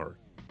to win the Hart.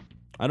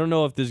 I don't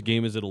know if this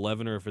game is at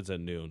 11 or if it's at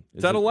noon.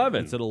 It's at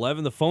 11. It's at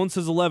 11. The phone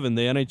says 11.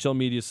 The NHL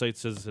media site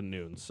says it's at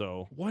noon.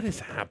 So what is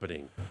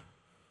happening?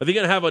 Are they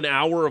going to have an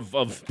hour of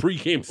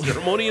pregame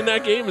ceremony in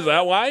that game? Is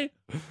that why?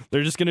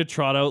 They're just going to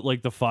trot out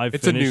like the 5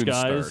 It's a Finnish noon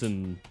guys start.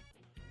 and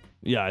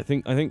yeah, I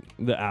think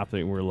the app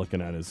that we're looking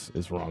at is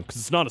wrong because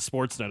it's not a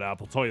Sportsnet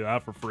app. I'll tell you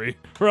that for free,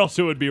 or else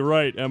it would be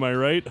right. Am I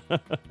right?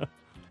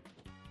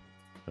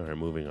 All right,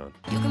 moving on.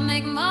 You can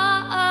make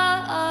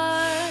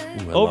my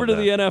Over to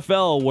the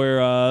NFL,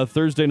 where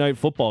Thursday Night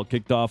Football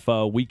kicked off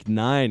Week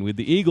 9 with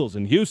the Eagles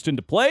in Houston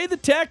to play the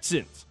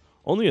Texans.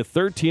 Only a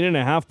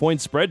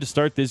 13.5-point spread to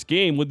start this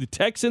game. Would the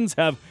Texans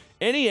have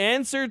any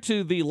answer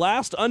to the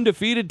last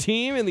undefeated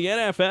team in the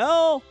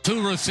NFL?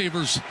 Two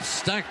receivers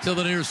stacked to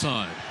the near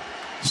side.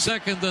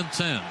 2nd and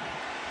 10.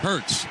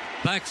 Hurts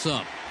backs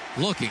up,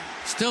 looking,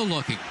 still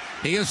looking.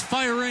 He is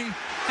firing,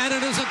 and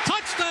it is a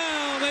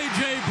touchdown,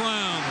 A.J.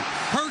 Brown.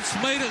 Hurts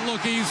made it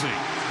look easy.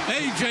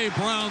 A.J.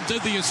 Brown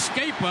did the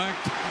escape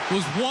act,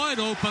 was wide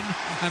open,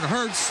 and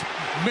Hurts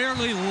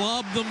merely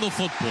lobbed them the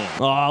football.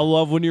 Oh, I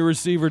love when your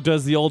receiver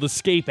does the old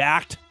escape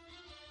act.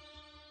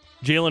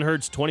 Jalen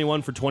Hurts,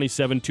 21 for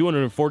 27,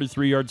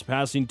 243 yards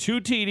passing,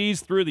 2 TDs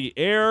through the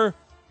air.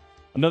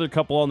 Another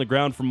couple on the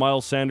ground from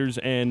Miles Sanders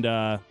and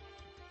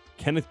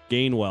Kenneth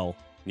Gainwell.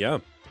 Yeah.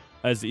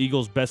 As the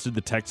Eagles bested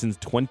the Texans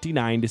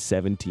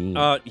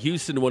 29-17.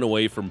 Houston went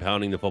away from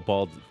pounding the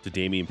football to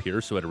Dameon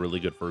Pierce, who had a really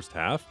good first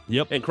half.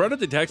 Yep. And credit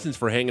the Texans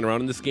for hanging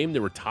around in this game.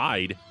 They were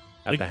tied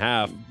at the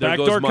half.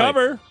 Backdoor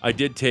cover. I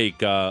did take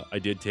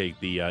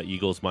the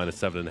Eagles minus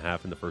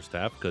 7.5 in the first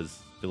half because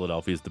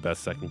Philadelphia is the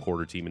best second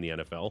quarter team in the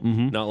NFL.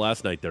 Mhm. Not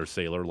last night, their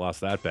Sailor lost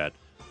that bad.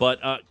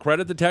 But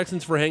credit the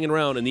Texans for hanging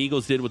around, and the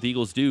Eagles did what the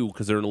Eagles do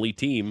because they're an elite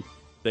team.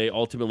 They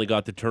ultimately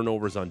got the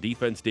turnovers on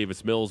defense.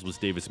 Davis Mills was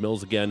Davis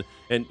Mills again.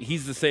 And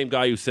he's the same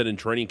guy who said in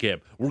training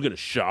camp, we're going to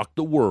shock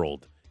the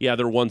world. Yeah,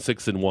 they're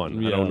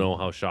 1-6-1. Yeah. I don't know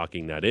how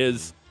shocking that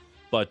is.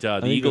 But the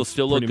think Eagles that's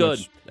still look pretty good.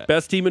 much-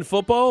 Best team in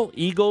football,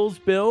 Eagles,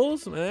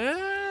 Bills. The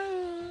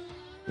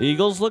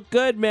Eagles look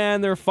good,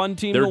 man. They're a fun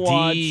team They're to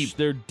watch. deep.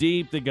 They're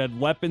deep. They got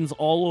weapons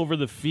all over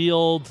the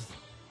field.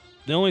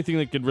 The only thing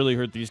that could really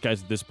hurt these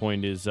guys at this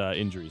point is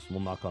injuries. We'll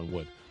knock on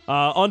wood.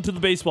 On to the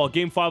baseball.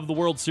 Game 5 of the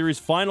World Series.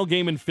 Final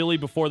game in Philly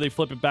before they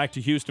flip it back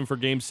to Houston for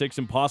Game 6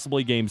 and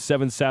possibly Game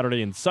 7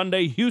 Saturday and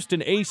Sunday.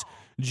 Houston ace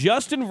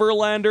Justin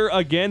Verlander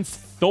against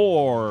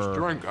Thor.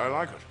 Drink, I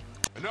like it.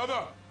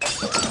 Another.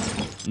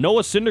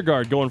 Noah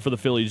Syndergaard going for the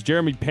Phillies.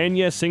 Jeremy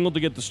Pena singled to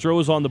get the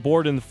Stros on the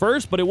board in the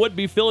first, but it would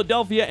be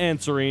Philadelphia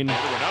answering. Another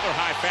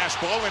high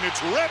fastball, and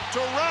it's ripped to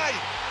right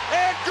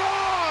and gone.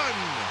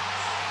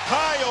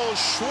 Kyle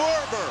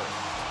Schwarber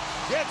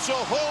gets a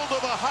hold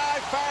of a high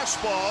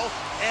fastball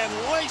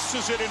and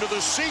laces it into the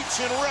seats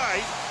in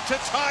right to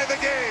tie the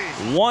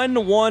game.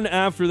 1-1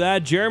 after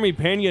that. Jeremy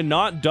Pena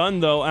not done,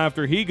 though,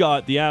 after he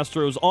got the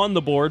Astros on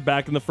the board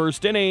back in the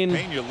first inning.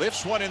 Pena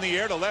lifts one in the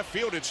air to left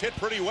field. It's hit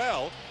pretty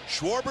well.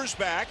 Schwarber's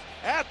back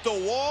at the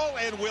wall,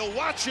 and we'll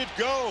watch it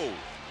go.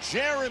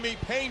 Jeremy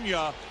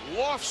Pena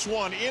lofts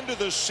one into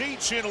the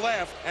seats in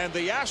left, and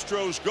the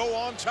Astros go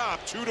on top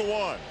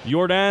 2-1.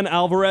 Yordan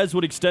Alvarez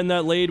would extend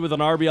that lead with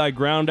an RBI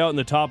ground out in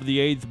the top of the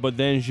 8th, but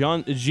then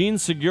Jean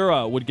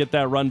Segura would get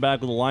that run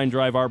back with a line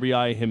drive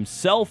RBI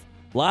himself.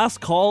 Last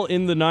call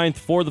in the 9th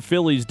for the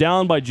Phillies,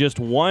 down by just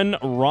 1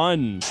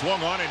 run.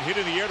 Swung on and hit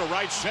in the air to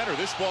right center.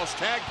 This ball's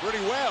tagged pretty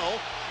well.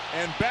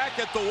 And back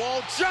at the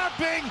wall,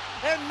 jumping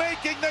and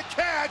making the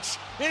catch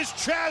is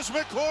Chas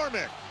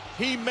McCormick.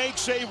 He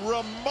makes a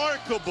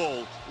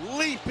remarkable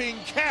leaping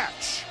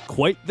catch.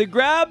 Quite the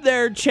grab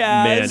there,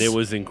 Chaz. Man, it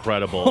was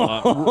incredible.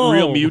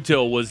 Real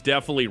Muto was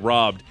definitely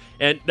robbed.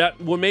 And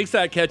what makes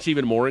that catch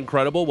even more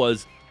incredible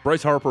was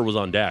Bryce Harper was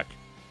on deck.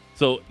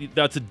 So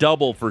that's a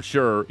double for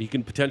sure. He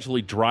can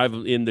potentially drive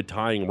in the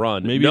tying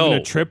run. Maybe even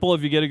a triple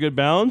if you get a good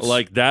bounce.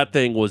 Like, that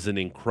thing was an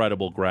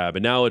incredible grab.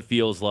 And now it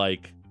feels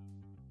like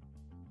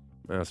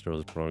Astros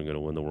is probably going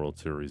to win the World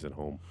Series at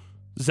home.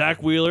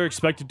 Zach Wheeler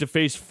expected to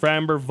face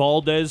Framber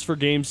Valdez for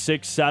Game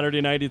 6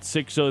 Saturday night at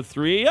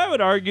 6:03. I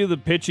would argue the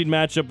pitching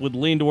matchup would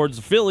lean towards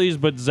the Phillies,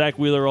 but Zach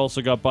Wheeler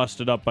also got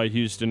busted up by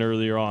Houston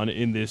earlier on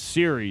in this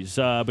series.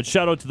 But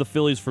shout out to the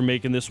Phillies for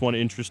making this one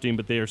interesting,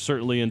 but they are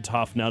certainly in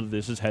tough now that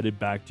this is headed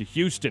back to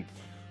Houston.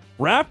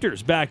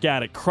 Raptors back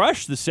at it.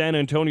 Crushed the San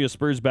Antonio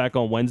Spurs back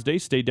on Wednesday.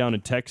 Stayed down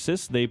in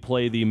Texas. They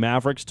play the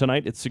Mavericks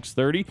tonight at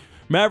 6:30.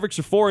 Mavericks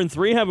are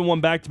 4-3, having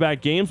won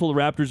back-to-back games, while the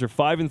Raptors are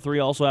 5-3,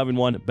 also having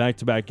won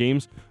back-to-back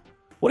games.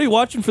 What are you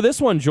watching for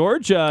this one,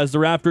 George? As the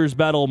Raptors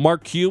battle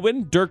Mark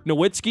Cuban, Dirk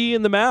Nowitzki,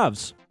 and the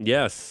Mavs.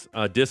 Yes,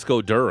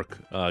 Disco Dirk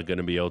going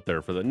to be out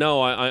there for the.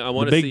 No, I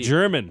want to see big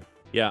German.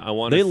 Yeah, I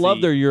want to. They see,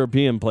 love their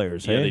European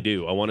players. Yeah, hey? they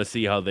do. I want to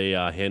see how they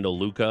handle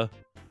Luka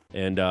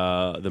and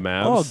the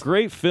Mavs. Oh,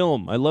 great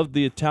film. I love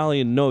the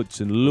Italian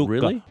notes in Luca.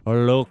 Really?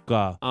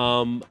 Luca.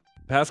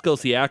 Pascal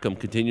Siakam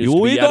continues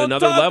to be at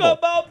another level.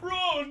 About Bruno,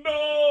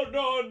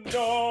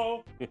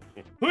 no. We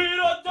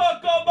don't talk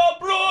about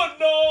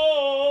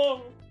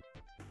Bruno.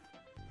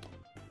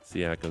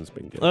 Siakam's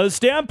been good. The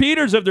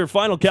Stampeders have their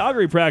final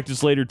Calgary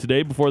practice later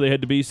today before they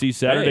head to BC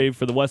Saturday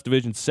for the West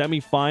Division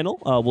semifinal.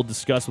 We'll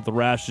discuss with the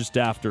Rash just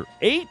after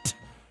 8.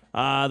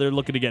 They're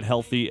looking to get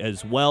healthy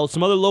as well.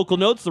 Some other local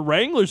notes. The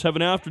Wranglers have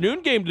an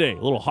afternoon game today.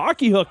 A little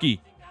hockey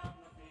hooky.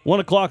 1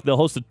 o'clock, they'll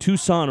host the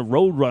Tucson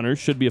Roadrunners.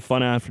 Should be a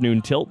fun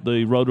afternoon tilt.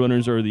 The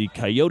Roadrunners are the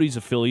Coyotes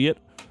affiliate.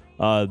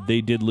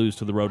 They did lose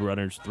to the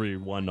Roadrunners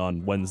 3-1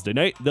 on Wednesday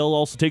night. They'll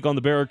also take on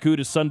the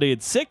Barracudas Sunday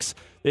at 6.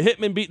 The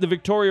Hitmen beat the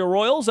Victoria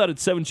Royals out at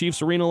 7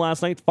 Chiefs Arena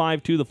last night,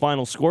 5-2 the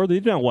final score.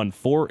 They've now won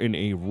 4 in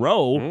a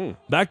row.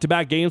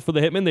 Back-to-back games for the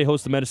Hitmen. They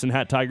host the Medicine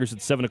Hat Tigers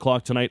at 7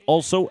 o'clock tonight,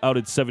 also out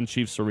at 7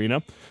 Chiefs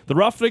Arena. The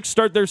Roughnecks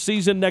start their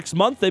season next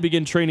month. They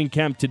begin training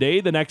camp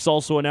today. The Necks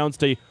also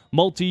announced a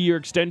multi-year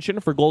extension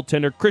for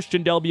goaltender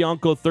Christian Del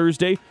Bianco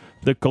Thursday.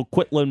 The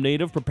Coquitlam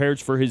native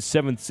prepares for his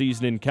 7th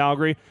season in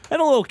Calgary.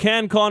 And a little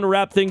CanCon to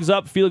wrap things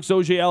up. Felix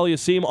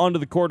Auger-Aliassime onto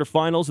the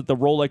quarterfinals at the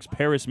Rolex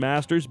Paris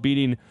Masters,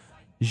 beating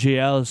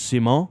Gilles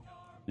Simon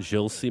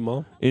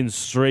in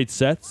straight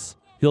sets.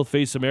 He'll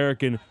face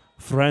American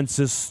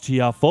Francis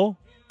Tiafoe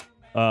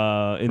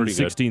in the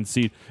 16th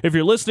seed. If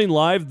you're listening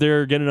live,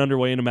 they're getting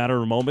underway in a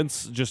matter of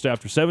moments just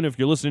after 7. If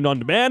you're listening on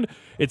demand,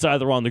 it's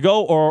either on the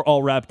go or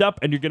all wrapped up,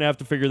 and you're going to have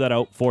to figure that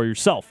out for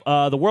yourself.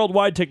 The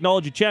Worldwide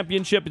Technology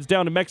Championship is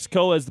down in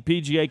Mexico as the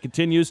PGA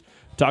continues.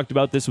 Talked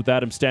about this with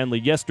Adam Stanley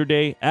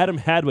yesterday. Adam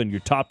Hadwin, your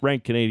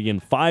top-ranked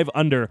Canadian, 5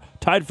 under,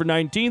 tied for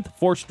 19th,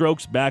 4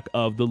 strokes back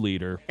of the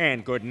leader.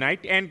 And good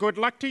night and good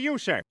luck to you,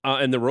 sir.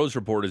 And the Rose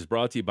Report is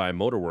brought to you by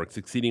Motorworks,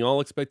 exceeding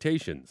all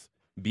expectations.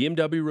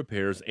 BMW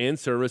repairs and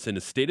service in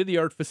a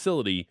state-of-the-art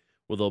facility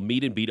where they'll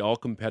meet and beat all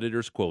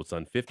competitors' quotes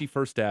on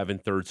 51st Ave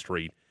and 3rd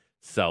Street,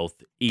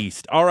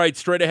 Southeast. All right,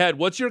 straight ahead.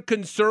 What's your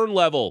concern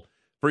level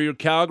for your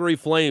Calgary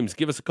Flames?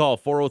 Give us a call,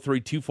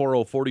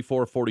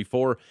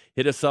 403-240-4444.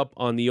 Hit us up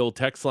on the old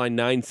text line,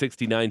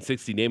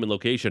 960-960, name and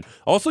location.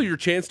 Also, your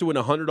chance to win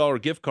a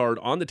 $100 gift card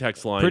on the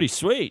text line. Pretty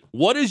sweet.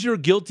 What is your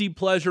guilty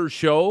pleasure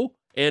show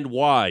and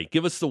why?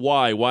 Give us the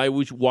why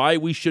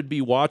we should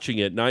be watching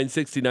it,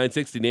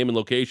 960-960, name and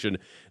location.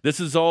 This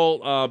is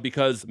all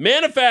because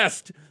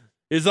Manifest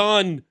is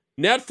on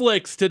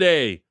Netflix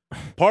today.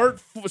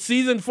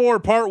 Season 4,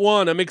 part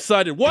 1. I'm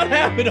excited. What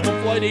happened on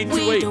Flight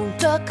 828? We don't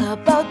talk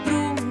about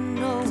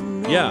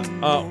Bruno. Yeah.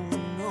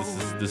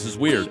 This is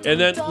weird. And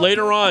then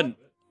later on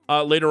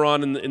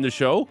in the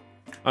show,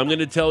 I'm going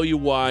to tell you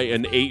why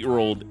an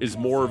 8-year-old is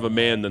more of a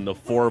man than the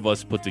 4 of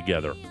us put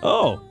together.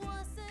 Oh.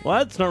 Well,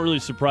 that's not really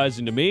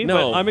surprising to me,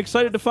 No. but I'm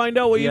excited to find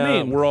out what you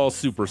mean. We're all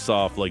super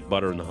soft like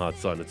butter in the hot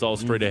sun. It's all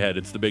straight ahead.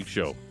 It's the big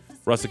show.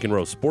 Russick and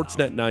Rose,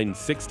 Sportsnet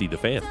 960, The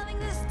Fan.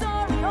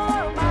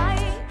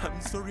 I'm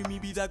sorry,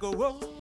 maybe that go wrong.